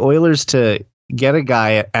for the Oilers to get a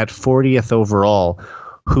guy at 40th overall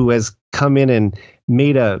who has come in and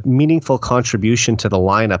made a meaningful contribution to the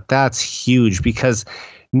lineup, that's huge, because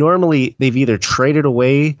normally they've either traded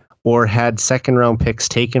away or had second round picks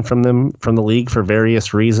taken from them from the league for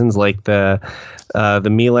various reasons, like the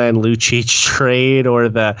Milan Lucic trade, or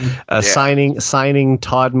the signing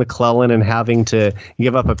Todd McClellan and having to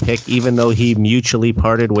give up a pick even though he mutually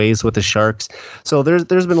parted ways with the Sharks. So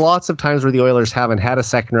there's been lots of times where the Oilers haven't had a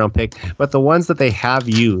second round pick, but the ones that they have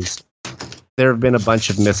used, there have been a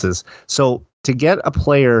bunch of misses. So to get a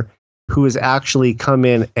player who has actually come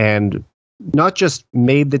in and not just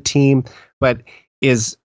made the team, but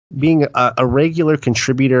is being a regular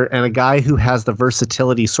contributor and a guy who has the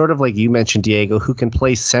versatility, sort of like you mentioned, Diego, who can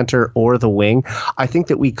play center or the wing. I think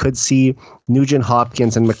that we could see Nugent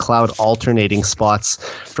Hopkins and McLeod alternating spots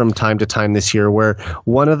from time to time this year, where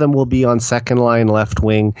one of them will be on second line left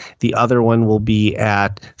wing, the other one will be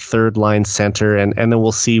at third line center, and then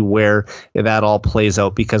we'll see where that all plays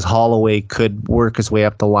out, because Holloway could work his way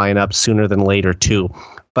up the lineup sooner than later too.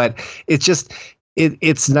 But it's just,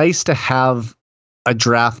 it's nice to have a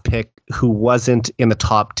draft pick who wasn't in the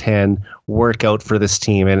top 10 work out for this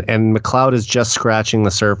team. And McLeod is just scratching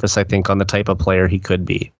the surface, I think, on the type of player he could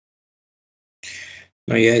be.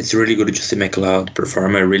 Oh, yeah, it's really good to see McLeod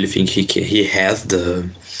perform. I really think he has the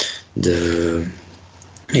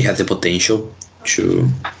potential to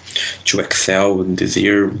excel this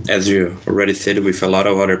year. As you already said, with a lot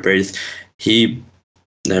of other players,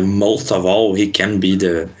 most of all, he can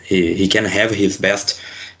have his best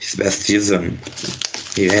season.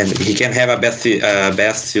 He can have a best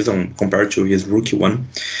season compared to his rookie one,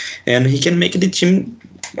 and he can make the team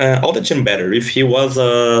all the team better. If he was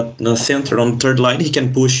a center on the third line, he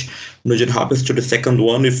can push Nugent Hopkins to the second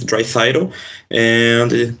one with Draisaitl, and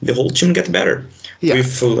the whole team get better. Yeah.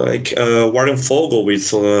 With Warren Fogle,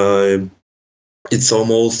 it's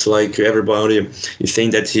almost like everybody is saying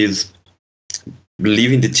that he's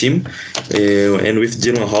leaving the team, and with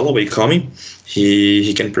Dylan Holloway coming,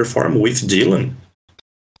 he can perform with Dylan.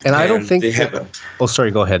 And I don't think sorry,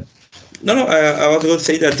 go ahead. No, I was going to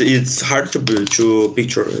say that it's hard to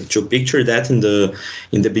picture that in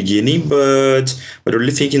the beginning, but I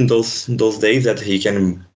really think in those days that he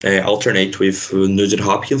can alternate with Nugent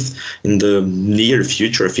Hopkins in the near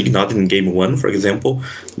future. I think not in game one, for example.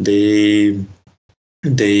 They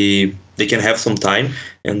can have some time,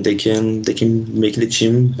 and they can make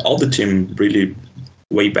all the team really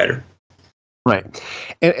way better. Right.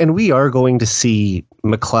 And we are going to see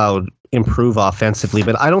McLeod improve offensively,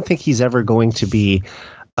 but I don't think he's ever going to be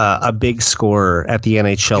a big scorer at the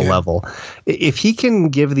NHL level. If he can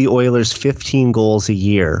give the Oilers 15 goals a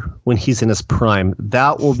year when he's in his prime,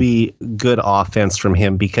 that will be good offense from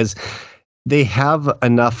him, because they have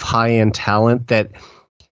enough high-end talent that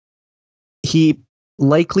he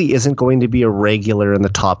likely isn't going to be a regular in the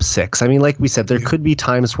top six. I mean, like we said, there could be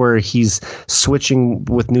times where he's switching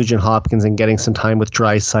with Nugent Hopkins and getting some time with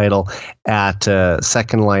Draisaitl at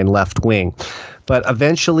second line left wing. But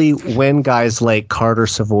eventually, when guys like Carter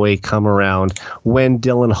Savoie come around, when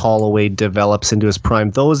Dylan Holloway develops into his prime,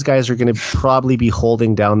 those guys are going to probably be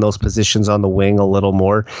holding down those positions on the wing a little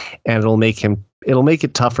more, and it'll make it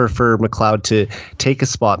tougher for McLeod to take a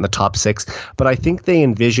spot in the top six. But I think they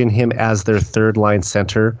envision him as their third line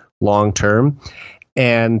center long term.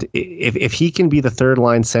 And if he can be the third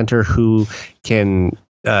line center who can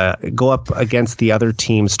go up against the other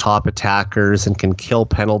team's top attackers and can kill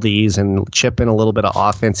penalties and chip in a little bit of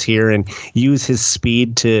offense here and use his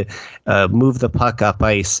speed to move the puck up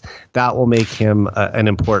ice, that will make him an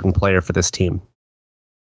important player for this team.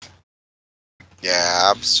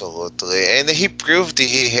 Yeah, absolutely. And he proved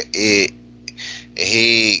he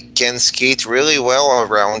can skate really well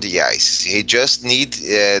around the ice. He just need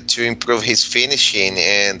to improve his finishing,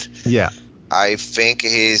 and I think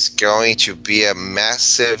he's going to be a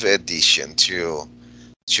massive addition to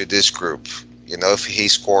this group. You know, if he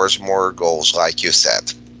scores more goals, like you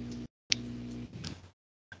said.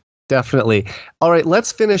 Definitely. All right,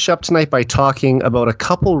 let's finish up tonight by talking about a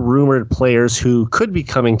couple rumored players who could be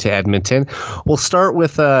coming to Edmonton. We'll start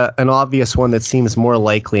with an obvious one that seems more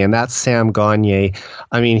likely, and that's Sam Gagner.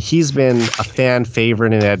 I mean, he's been a fan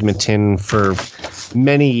favorite in Edmonton for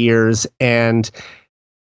many years, and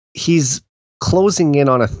he's closing in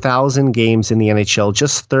on 1,000 games in the NHL,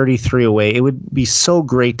 just 33 away. It would be so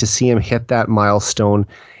great to see him hit that milestone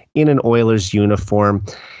in an Oilers uniform.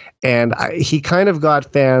 And he kind of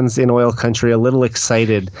got fans in Oil Country a little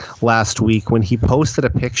excited last week when he posted a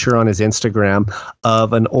picture on his Instagram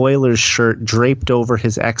of an Oilers shirt draped over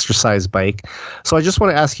his exercise bike. So I just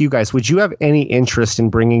want to ask you guys, would you have any interest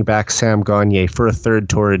in bringing back Sam Gagner for a third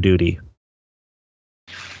tour of duty?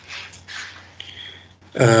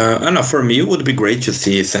 I don't know. For me, it would be great to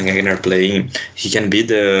see Sam Gagner playing. He can be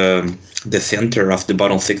the center of the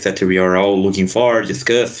bottom six that we are all looking for,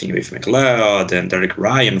 discussing with McLeod and Derek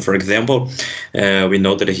Ryan, for example. We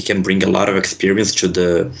know that he can bring a lot of experience to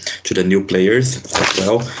the new players as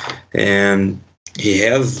well. And he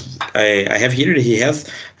has, I have here, he has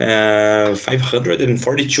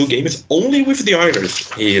 542 games only with the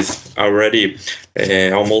Oilers. He is already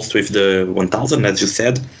almost with the 1,000, as you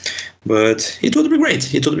said. but it would be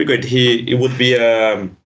great. It would be great. It would be a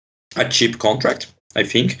cheap contract, I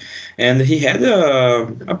think. And he had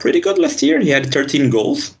a pretty good last year. He had 13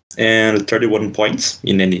 goals and 31 points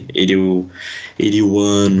in any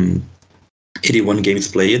 81 games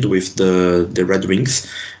played with the Red Wings.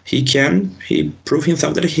 He proved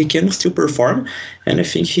himself that he can still perform, and I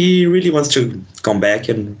think he really wants to come back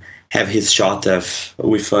and have his shot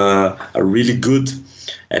with a really good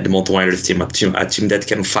Edmonton Oilers team, a team that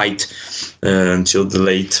can fight until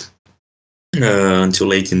late in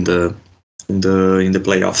the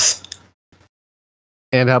playoffs.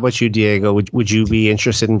 And how about you, Diego? Would you be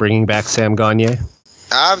interested in bringing back Sam Gagner?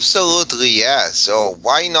 Absolutely, yeah. So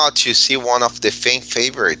why not you see one of the fan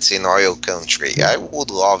favorites in oil country? I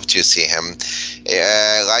would love to see him.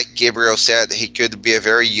 Like Gabriel said, he could be a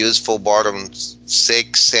very useful bottom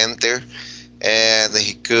six center, and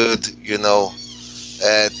he could, he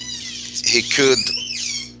could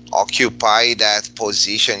occupy that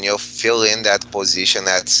position, fill in that position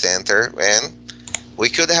at center, and we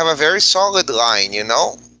could have a very solid line,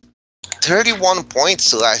 31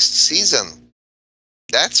 points last season.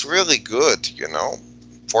 That's really good,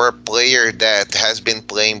 for a player that has been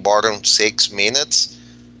playing bottom 6 minutes.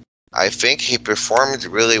 I think he performed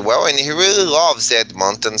really well, and he really loves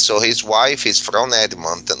Edmonton. So his wife is from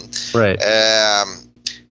Edmonton. Right.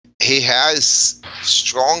 He has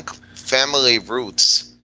strong family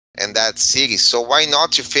roots in that city. So why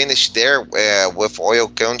not to finish there with oil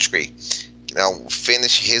country?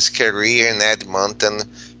 Finish his career in Edmonton.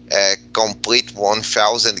 Complete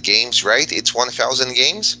 1,000 games, right? It's 1,000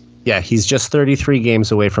 games? Yeah, he's just 33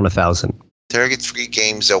 games away from 1,000. 33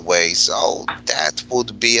 games away, so that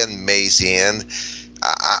would be amazing. And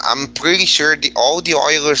I'm pretty sure all the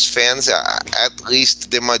Oilers fans, at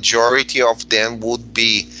least the majority of them, would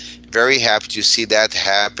be very happy to see that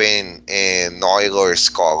happen in Oilers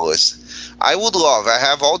colors. I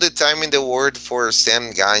have all the time in the world for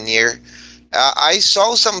Sam Gagner. I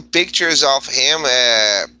saw some pictures of him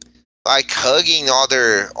like hugging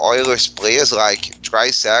other Oilers players like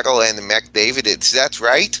Draisaitl and McDavid. Is that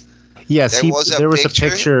right? Yes, there was a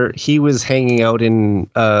picture. He was hanging out in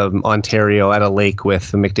Ontario at a lake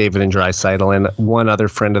with McDavid and Draisaitl and one other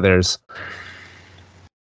friend of theirs.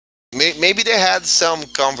 Maybe they had some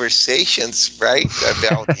conversations, right,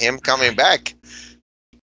 about him coming back.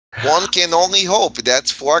 One can only hope.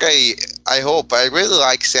 That's what I hope. I really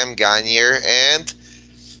like Sam Gagner, and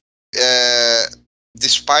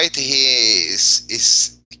despite he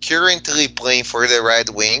is currently playing for the Red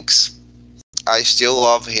Wings, I still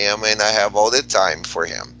love him, and I have all the time for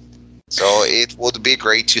him. So it would be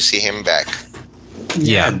great to see him back.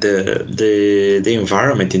 Yeah, the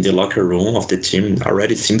environment in the locker room of the team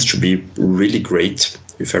already seems to be really great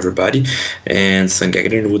with everybody, and Sam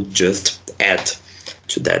Gagner would just add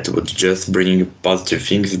to that, would just bring positive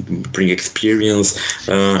things, bring experience.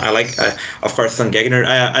 I like, of course, Sam Gagner.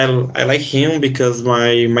 I like him because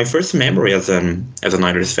my first memory as an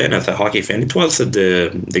Oilers fan, as a hockey fan, it was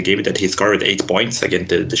the game that he scored 8 points against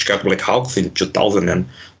the Chicago Blackhawks in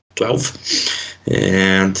 2012.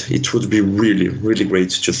 And it would be really, really great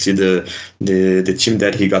to see the team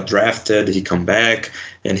that he got drafted. He come back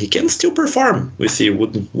and he can still perform. We see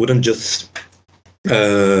wouldn't just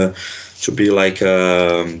to be like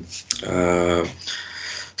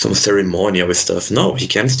some ceremonial stuff. No, he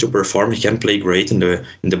can still perform. He can play great in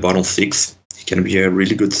the bottom 6. He can be a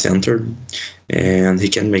really good center, and he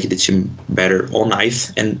can make the team better on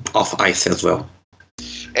ice and off ice as well.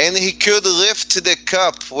 And he could lift the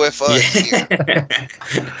cup with us here.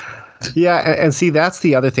 Yeah, and see, that's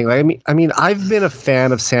the other thing. I mean, I've been a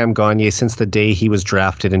fan of Sam Gagner since the day he was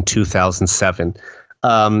drafted in 2007.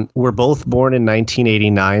 We're both born in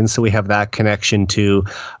 1989, so we have that connection too.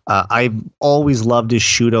 I've always loved his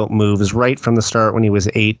shootout moves right from the start when he was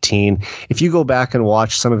 18. If you go back and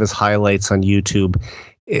watch some of his highlights on YouTube,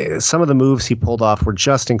 some of the moves he pulled off were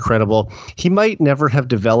just incredible. He might never have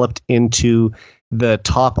developed into the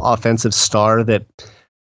top offensive star that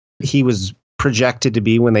he was projected to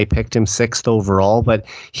be when they picked him 6th overall, but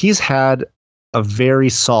he's had a very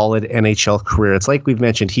solid NHL career. It's like we've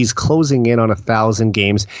mentioned, he's closing in on 1,000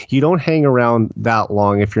 games. You don't hang around that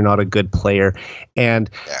long if you're not a good player. And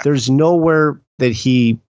there's nowhere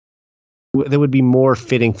that would be more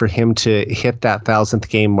fitting for him to hit that 1,000th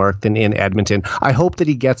game mark than in Edmonton. I hope that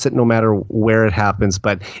he gets it no matter where it happens,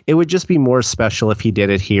 but it would just be more special if he did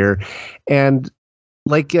it here. And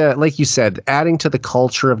like you said, adding to the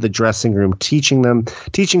culture of the dressing room, teaching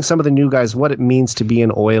some of the new guys what it means to be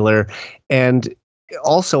an Oiler, and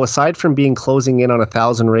also, aside from being closing in on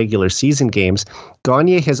 1,000 regular season games,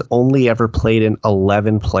 Gagne has only ever played in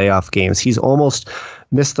 11 playoff games. He's almost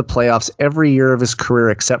missed the playoffs every year of his career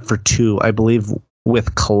except for 2, I believe,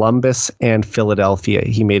 with Columbus and Philadelphia.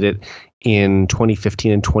 He made it in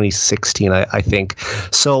 2015 and 2016, I think.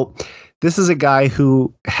 So this is a guy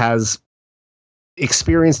who has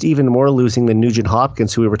experienced even more losing than Nugent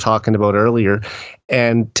Hopkins, who we were talking about earlier.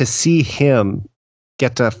 And to see him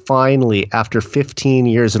get to finally, after 15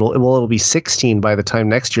 years, it'll be 16 by the time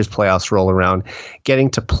next year's playoffs roll around,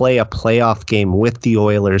 getting to play a playoff game with the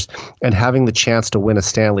Oilers and having the chance to win a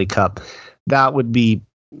Stanley Cup. That would be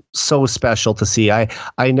so special to see. I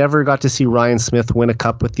never got to see Ryan Smith win a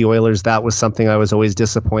cup with the Oilers. That was something I was always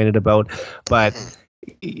disappointed about. But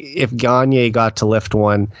if Gagne got to lift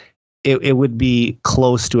one, it would be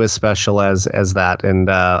close to as special as that. And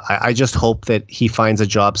I just hope that he finds a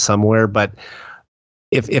job somewhere. But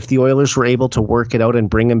if the Oilers were able to work it out and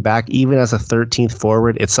bring him back, even as a 13th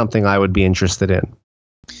forward, it's something I would be interested in.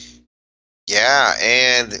 Yeah,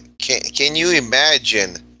 and can you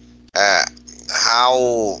imagine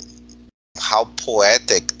how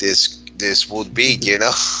poetic this would be? You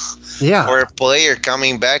know, yeah, for a player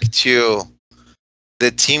coming back to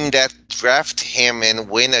the team that drafted him and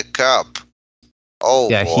win a cup. Oh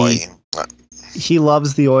yeah, boy, he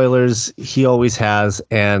loves the Oilers. He always has,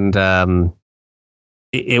 and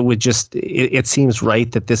it would just, it seems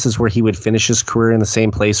right that this is where he would finish his career, in the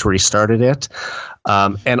same place where he started it.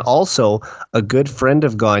 And also a good friend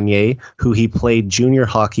of Gagne, who he played junior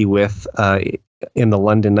hockey with in the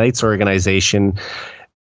London Knights organization,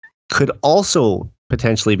 could also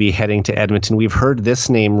potentially be heading to Edmonton. We've heard this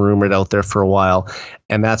name rumored out there for a while,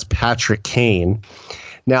 and that's Patrick Kane.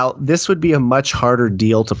 Now, this would be a much harder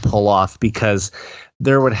deal to pull off because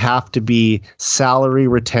there would have to be salary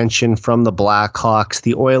retention from the Blackhawks.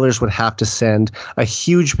 The Oilers would have to send a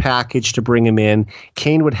huge package to bring him in.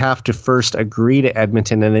 Kane would have to first agree to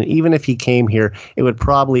Edmonton, and then even if he came here, it would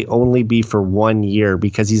probably only be for 1 year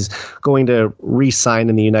because he's going to re-sign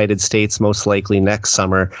in the United States most likely next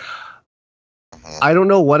summer. I don't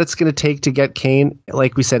know what it's going to take to get Kane.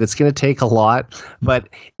 Like we said, it's going to take a lot. But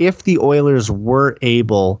if the Oilers were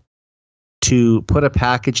able to put a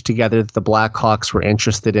package together that the Blackhawks were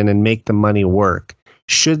interested in and make the money work,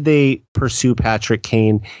 should they pursue Patrick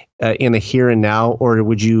Kane in the here and now, or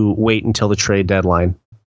would you wait until the trade deadline?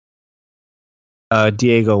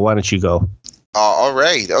 Diego, why don't you go? All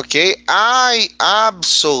right. Okay. I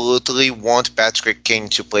absolutely want Patrick Kane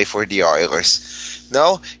to play for the Oilers.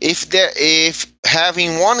 No, if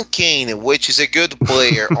having one Kane, which is a good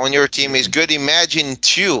player, on your team is good, imagine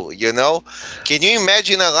 2, you know? Can you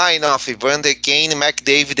imagine a line of Evander Kane,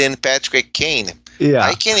 McDavid, and Patrick Kane? Yeah.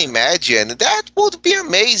 I can imagine. That would be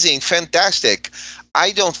amazing. Fantastic.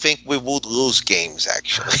 I don't think we would lose games,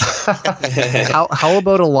 actually. How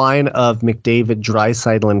about a line of McDavid,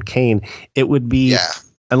 Draisaitl, and Kane? It would be,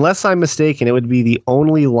 unless I'm mistaken, it would be the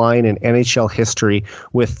only line in NHL history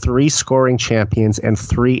with 3 scoring champions and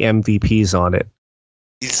 3 MVPs on it.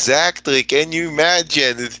 Exactly. Can you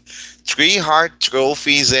imagine 3 Hart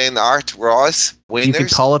trophies and Art Ross winners? You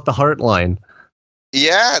could call it the Hart line.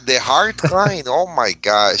 Yeah, the Hart line. Oh my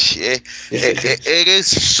gosh. It is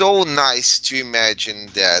so nice to imagine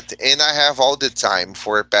that. And I have all the time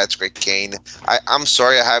for Patrick Kane. I'm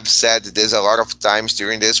sorry I have said this a lot of times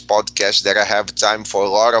during this podcast that I have time for a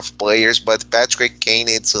lot of players, but Patrick Kane,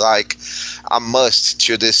 it's like a must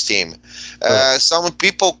to this team. Some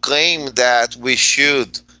people claim that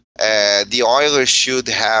the Oilers should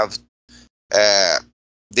have,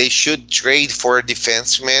 they should trade for a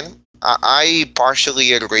defenseman. I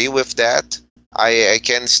partially agree with that. I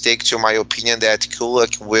can stick to my opinion that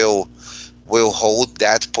Kulak will hold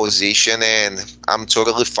that position, and I'm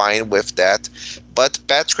totally fine with that. But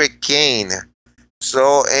Patrick Kane,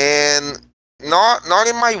 and not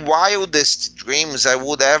in my wildest dreams I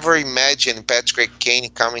would ever imagine Patrick Kane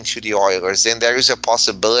coming to the Oilers. And there is a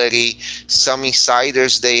possibility. Some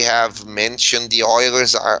insiders, they have mentioned the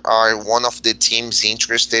Oilers are one of the teams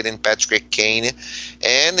interested in Patrick Kane,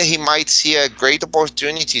 and he might see a great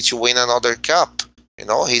opportunity to win another cup. You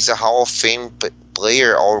know, he's a Hall of Fame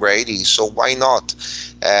player already, so why not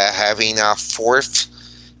having a 4th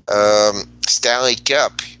Stanley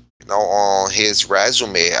Cup, on his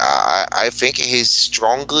resume? I think he's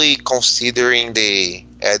strongly considering the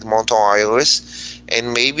Edmonton Oilers,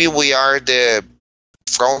 and maybe we are the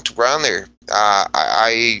front runner.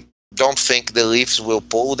 I don't think the Leafs will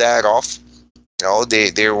pull that off.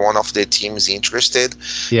 They're one of the teams interested.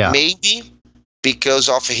 Yeah. Maybe because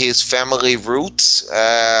of his family roots.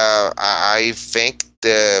 I think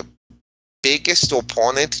the biggest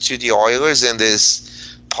opponent to the Oilers in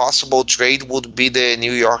this possible trade would be the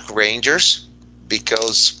New York Rangers,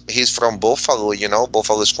 because he's from Buffalo,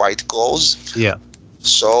 Buffalo is quite close. Yeah.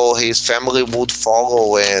 So his family would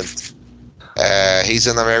follow, and he's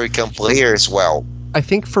an American player as well. I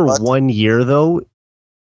think for 1 year, though,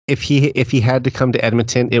 if he had to come to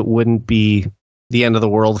Edmonton, it wouldn't be the end of the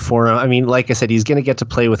world for him. I mean, like I said, he's going to get to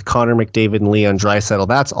play with Connor McDavid and Leon Draisaitl.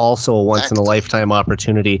 That's also a once-in-a-lifetime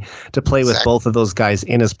opportunity to play with both of those guys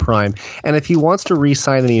in his prime. And if he wants to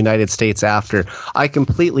re-sign in the United States after, I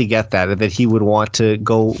completely get that he would want to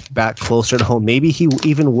go back closer to home. Maybe he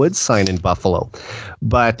even would sign in Buffalo.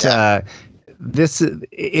 But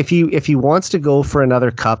if he wants to go for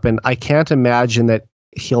another cup, and I can't imagine that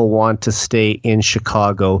he'll want to stay in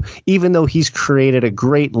Chicago, even though he's created a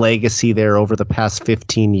great legacy there over the past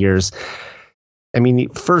 15 years. I mean,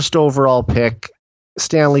 first overall pick,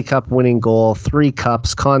 Stanley Cup winning goal, 3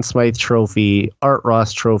 cups, Conn Smythe Trophy, Art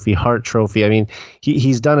Ross Trophy, Hart Trophy. I mean,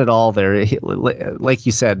 he's done it all there. Like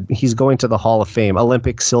you said, he's going to the Hall of Fame,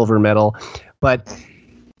 Olympic silver medal. But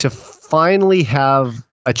to finally have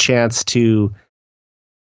a chance to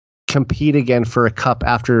compete again for a cup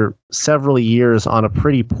after several years on a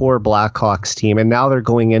pretty poor Blackhawks team, and now they're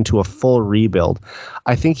going into a full rebuild,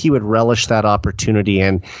 I think he would relish that opportunity.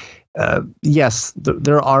 And yes,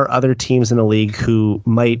 there are other teams in the league who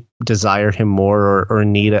might desire him more or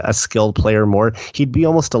need a skilled player more. He'd be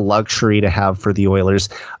almost a luxury to have for the Oilers.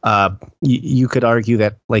 You could argue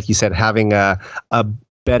that, like you said, having a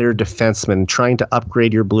better defenseman, trying to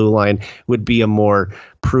upgrade your blue line would be a more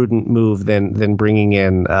prudent move than bringing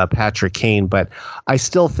in Patrick Kane. But I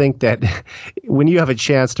still think that when you have a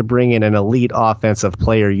chance to bring in an elite offensive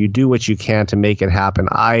player, you do what you can to make it happen.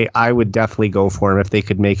 I would definitely go for him if they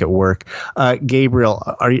could make it work. Gabriel,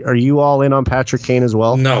 are you all in on Patrick Kane as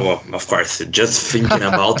well? No, of course. Just thinking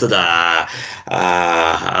about the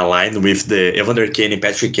line with the Evander Kane,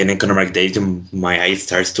 Patrick Kane, and Connor McDavid, my eyes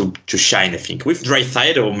starts to shine. I think with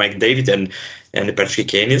Draisaitl, McDavid, and Patrick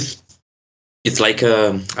Kane it's like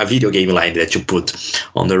a video game line that you put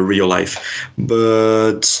on the real life.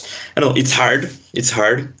 But I know it's hard.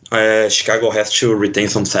 Chicago has to retain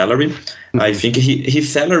some salary. Mm-hmm. I think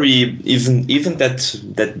his salary isn't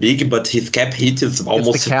that big, but his cap hit is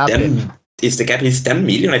almost 10. Is the cap is 10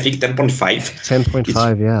 million? I think 10.5.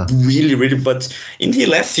 10.5, yeah. Really, really. But in the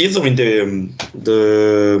last season, in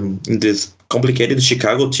this complicated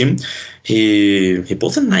Chicago team, he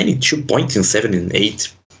posted 92 points in 7 and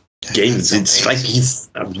 8 games. It's like he's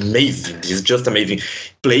amazing. He's just amazing.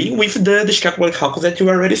 Playing with the Chicago Blackhawks that you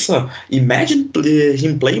already saw. Imagine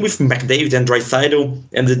him playing with McDavid and Draisaitl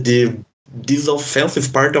and this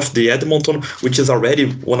offensive part of the Edmonton, which is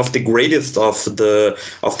already one of the greatest of the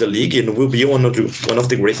league, and will be one of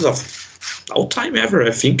the greatest of all time ever,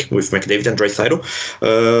 I think, with McDavid and Draisaitl.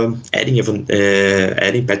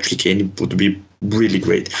 Adding Patrick Kane would be really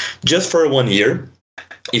great. Just for 1 year,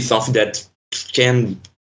 it's something that can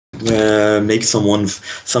make some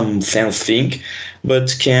fans think,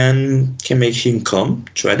 but can make him come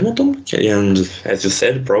to Edmonton. And as you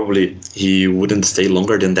said, probably he wouldn't stay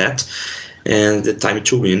longer than that. And the time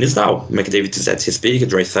to win is now. McDavid is at his peak.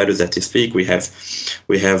 Draisaitl is at his peak. We have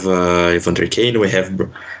Evander Kane. We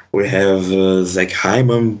have Zach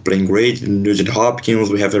Hyman playing great. Nugent Hopkins.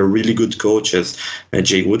 We have a really good coach as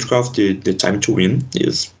Jay Woodcroft. The time to win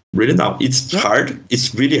is really now. It's hard.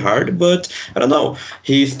 It's really hard, but I don't know.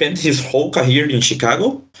 He spent his whole career in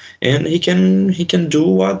Chicago, and he can do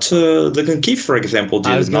what Duncan Keith, for example,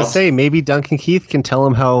 did. I was going to say, maybe Duncan Keith can tell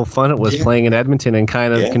him how fun it was playing in Edmonton and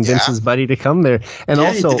kind of convince his buddy to come there. And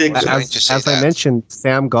also, as I mentioned,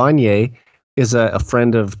 Sam Gagner is a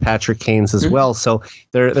friend of Patrick Kane's as well. So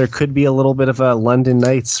there could be a little bit of a London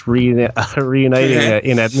Knights reuniting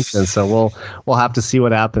in Edmonton. So we'll have to see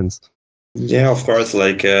what happens. Yeah, of course.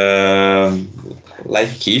 Like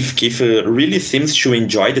Keith really seems to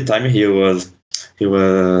enjoy the time he was in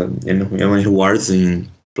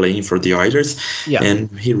playing for the Oilers, and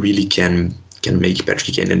he really can make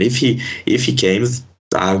Patrick Kane. And if he came,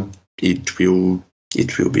 it will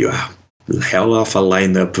be a hell of a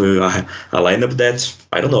lineup, a lineup that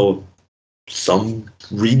I don't know, some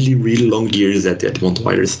really, really long years that the Edmonton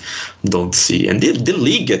Oilers don't see. And the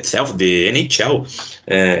league itself, the NHL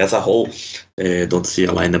as a whole, don't see a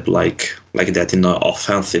lineup like that in the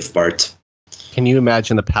offensive part. Can you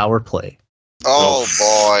imagine the power play? Oh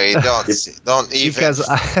boy, don't even because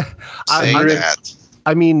say that.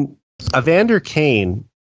 I mean, Evander Kane,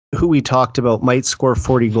 who we talked about, might score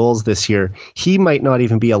 40 goals this year. He might not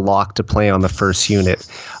even be a lock to play on the first unit.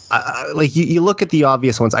 Like you look at the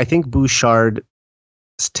obvious ones. I think Bouchard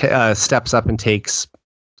steps up and takes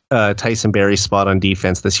Tyson Barrie's spot on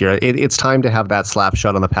defense this year. It's time to have that slap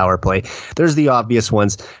shot on the power play. There's the obvious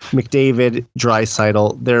ones: McDavid,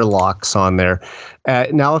 Draisaitl, they're locks on there.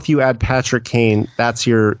 Now, if you add Patrick Kane, that's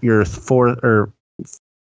your fourth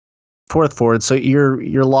forward. So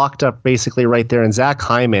you're locked up basically right there. And Zach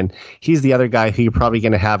Hyman, he's the other guy who you're probably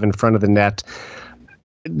going to have in front of the net.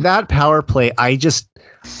 That power play, I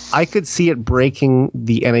could see it breaking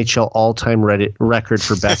the NHL all-time record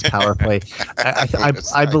for best power play.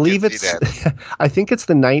 I believe it's I think it's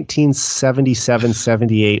the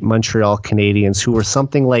 1977-78 Montreal Canadiens, who were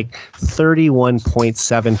something like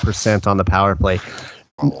 31.7% on the power play.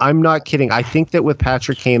 I'm not kidding. I think that with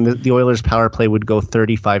Patrick Kane, the Oilers' power play would go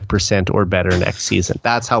 35% or better next season.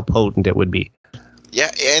 That's how potent it would be. Yeah,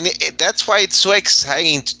 and that's why it's so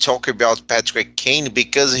exciting to talk about Patrick Kane,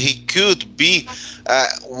 because he could be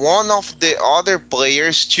one of the other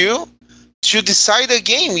players to decide a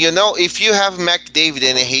game. You know, if you have McDavid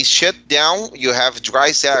and he's shut down, you have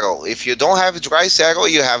Draisaitl. If you don't have Draisaitl,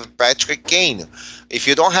 you have Patrick Kane. If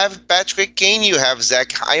you don't have Patrick Kane, you have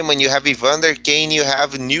Zach Hyman, you have Evander Kane, you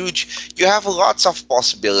have Nuge. You have lots of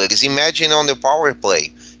possibilities. Imagine on the power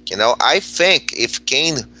play. You know, I think if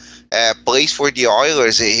Kane plays for the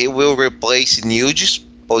Oilers, he will replace Nuge's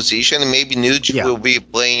position. Maybe Nuge will be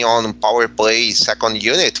playing on power play second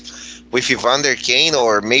unit with Evander Kane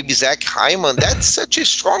or maybe Zach Hyman. That's such a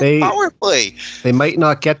strong power play. They might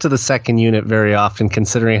not get to the second unit very often,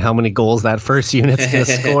 considering how many goals that first unit's going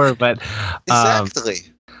to score. But exactly.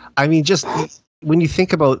 I mean, just when you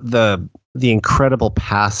think about the incredible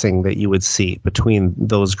passing that you would see between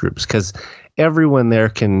those groups, because everyone there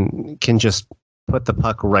can just put the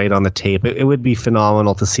puck right on the tape. It would be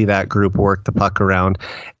phenomenal to see that group work the puck around.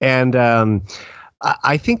 And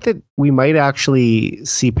I think that we might actually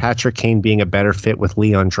see Patrick Kane being a better fit with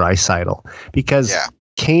Leon Draisaitl, because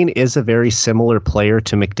Kane is a very similar player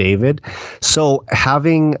to McDavid. So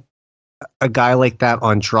having a guy like that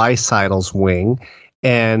on Draisaitl's wing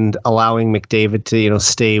and allowing McDavid to,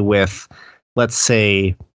 stay with, let's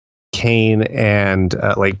say, Kane and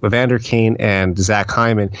like Evander Kane and Zach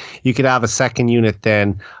Hyman, you could have a second unit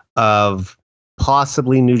then of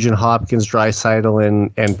possibly Nugent Hopkins, Draisaitl,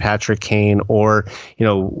 and Patrick Kane, or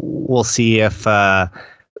we'll see if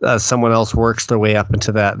someone else works their way up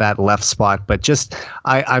into that left spot. But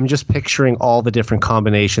I'm just picturing all the different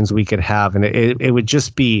combinations we could have, and it would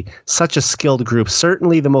just be such a skilled group.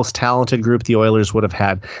 Certainly the most talented group the Oilers would have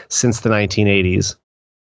had since the 1980s.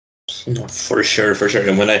 No, for sure.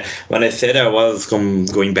 And when I said I was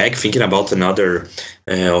going back thinking about another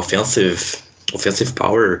offensive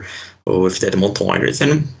power with the Edmonton Oilers,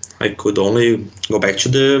 and I could only go back to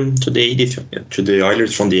the 80s, to the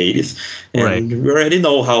Oilers from the 80s, and we already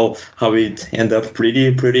know how it ended up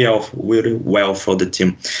pretty well for the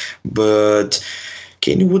team. But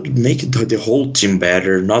Kane would make the whole team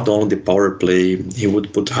better, not only the power play. He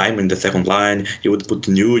would put Hyman in the second line. He would put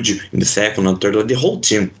Nuge in the second and third line. The whole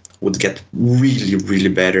team would get really, really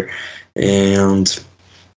better. And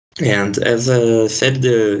as I said,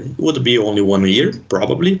 it would be only 1 year,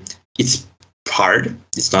 probably. It's hard.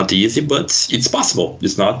 It's not easy, but it's possible.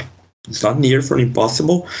 It's not near from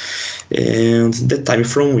impossible. And the time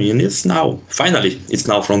from win is now. Finally, it's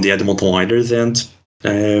now from the Edmonton Oilers, and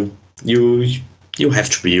you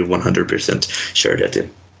have to be 100% sure that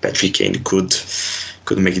Patrick Kane could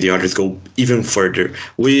make the Oilers go even further.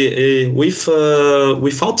 Without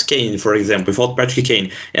Kane, for example, without Patrick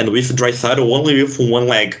Kane, and with Draisaitl only with one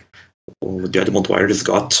leg, the Edmonton Oilers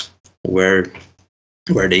got where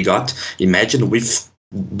they got. Imagine with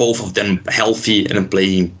both of them healthy and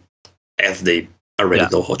playing as they already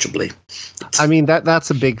know how to play. I mean, that's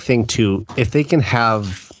a big thing too. If they can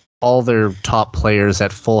have all their top players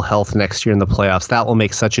at full health next year in the playoffs, that will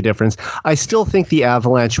make such a difference. I still think the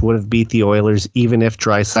Avalanche would have beat the Oilers even if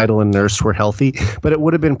Draisaitl and Nurse were healthy, but it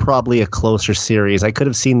would have been probably a closer series. I could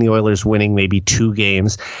have seen the Oilers winning maybe 2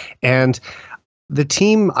 games. And the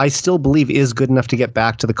team, I still believe, is good enough to get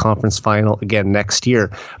back to the conference final again next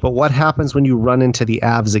year. But what happens when you run into the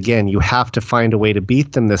Avs again? You have to find a way to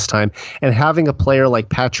beat them this time. And having a player like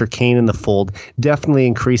Patrick Kane in the fold definitely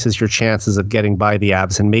increases your chances of getting by the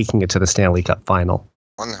Avs and making it to the Stanley Cup final.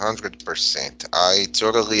 100%. I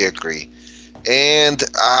totally agree. And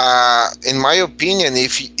in my opinion,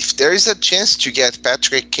 if there is a chance to get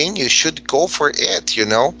Patrick Kane, you should go for it,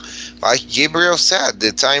 Like Gabriel said,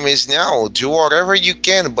 the time is now. Do whatever you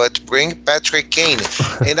can, but bring Patrick Kane.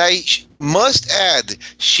 And I must add,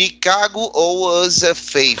 Chicago owes us a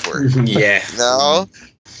favor. Yeah. No?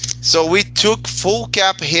 So we took full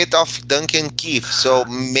cap hit of Duncan Keith. So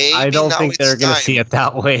maybe I don't now think they're it's going to time. see it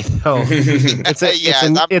that way, though. Yes,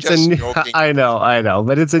 I'm it's a just new, joking. I know,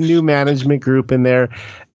 but it's a new management group in there,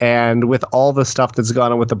 and with all the stuff that's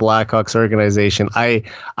gone on with the Blackhawks organization, I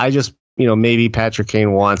just, maybe Patrick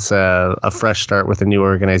Kane wants a fresh start with a new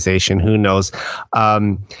organization. Who knows?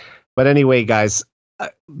 But anyway, guys,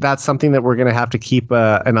 that's something that we're going to have to keep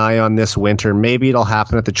an eye on this winter. Maybe it'll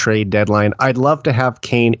happen at the trade deadline. I'd love to have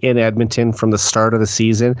Kane in Edmonton from the start of the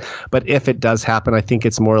season, but if it does happen, I think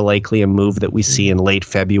it's more likely a move that we see in late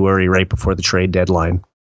February, right before the trade deadline.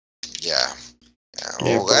 Yeah.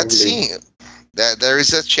 Well, let's see. There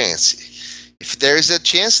is a chance. If there is a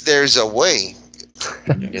chance, there's a way.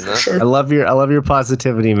 Sure. I love your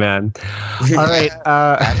positivity, man. All right.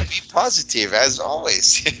 Gotta be positive as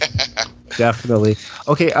always. Definitely.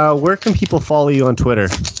 Okay. Where can people follow you on Twitter?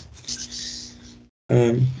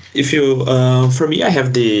 If you, for me, I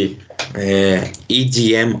have the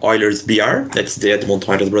EDM Oilers BR. That's the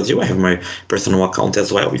Edmonton Oilers Brazil. I have my personal account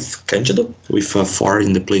as well with Cândido, with 4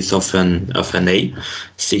 in the place of an A,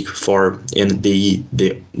 4 in the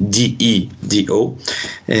DEDO.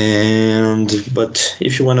 But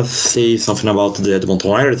if you want to say something about the Edmonton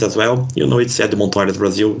Oilers as well, it's Edmonton Oilers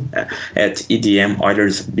Brazil at EDM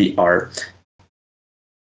Oilers BR.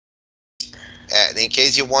 And in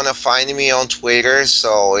case you want to find me on Twitter,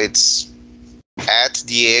 so it's at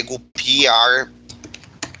Diego PR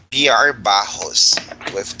Barros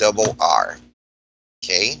with double R.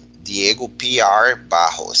 Okay, Diego PR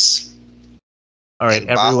Barros. All right, and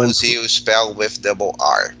everyone. Barros you spell with double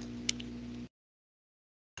R.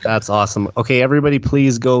 That's awesome. Okay, everybody,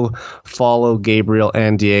 please go follow Gabriel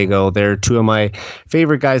and Diego. They're two of my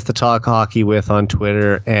favorite guys to talk hockey with on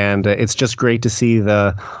Twitter, and it's just great to see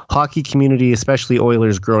the hockey community, especially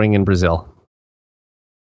Oilers, growing in Brazil.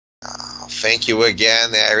 Thank you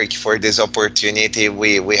again, Eric, for this opportunity.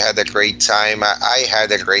 We had a great time. I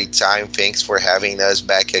had a great time. Thanks for having us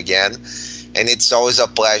back again. And it's always a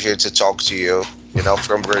pleasure to talk to you,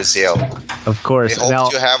 from Brazil. Of course. We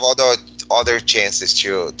hope to have other chances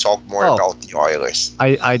to talk more about the Oilers.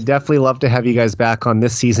 I definitely love to have you guys back on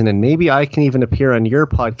this season, and maybe I can even appear on your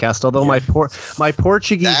podcast, although my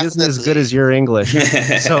Portuguese isn't as good as your English.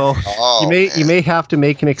 So you may have to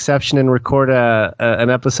make an exception and record an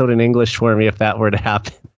episode in English for me if that were to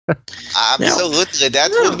happen. Absolutely.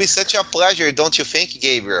 That would be such a pleasure, don't you think,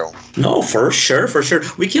 Gabriel? No, for sure.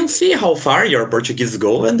 We can see how far your Portuguese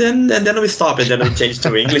go, and then we stop, and then we change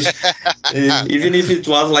to English. Even if it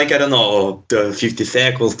was like, I don't know, 50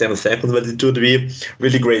 seconds, 10 seconds, but it would be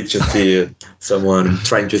really great to see someone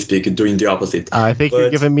trying to speak doing the opposite. I think you're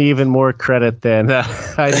giving me even more credit than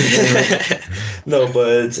I did. No,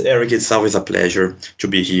 but Eric, it's always a pleasure to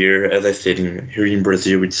be here. As I said, here in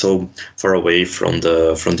Brazil, it's so far away from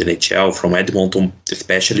the NHL, from Edmonton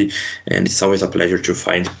especially, and it's always a pleasure to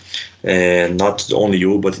find not only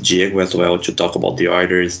you but Diego as well to talk about the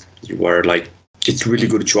Oilers. You are it's really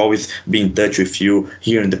good to always be in touch with you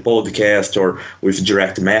here in the podcast or with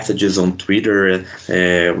direct messages on Twitter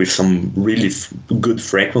with some really good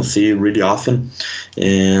frequency, really often.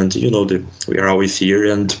 And we are always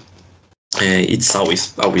here, and it's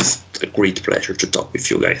always a great pleasure to talk with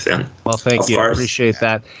you guys. And well, thank you. I appreciate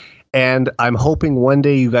that. And I'm hoping one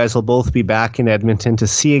day you guys will both be back in Edmonton to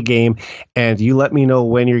see a game, and you let me know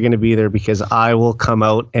when you're going to be there, because I will come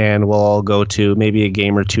out and we'll all go to maybe a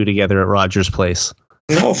game or two together at Rogers Place.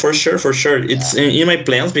 No, for sure. It's in my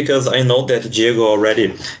plans, because I know that Diego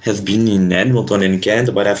already has been in Edmonton and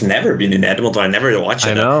Canada, but I've never been in Edmonton. I never watched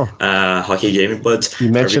a hockey game. But you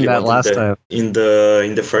mentioned that last time. In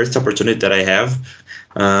the first opportunity that I have,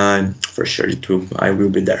 for sure I will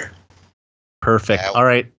be there. Perfect. All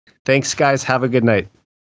right. Thanks, guys. Have a good night.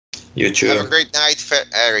 You too. Have a great night,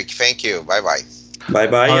 Eric. Thank you. Bye-bye.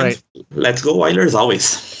 Bye-bye. All and right. Let's go Oilers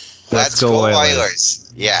always. Let's go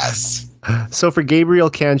Oilers. Yes. So for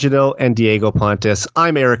Gabriel Cândido and Diego Pontes,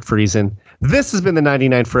 I'm Eric Friesen. This has been the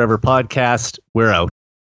 99 Forever podcast. We're out.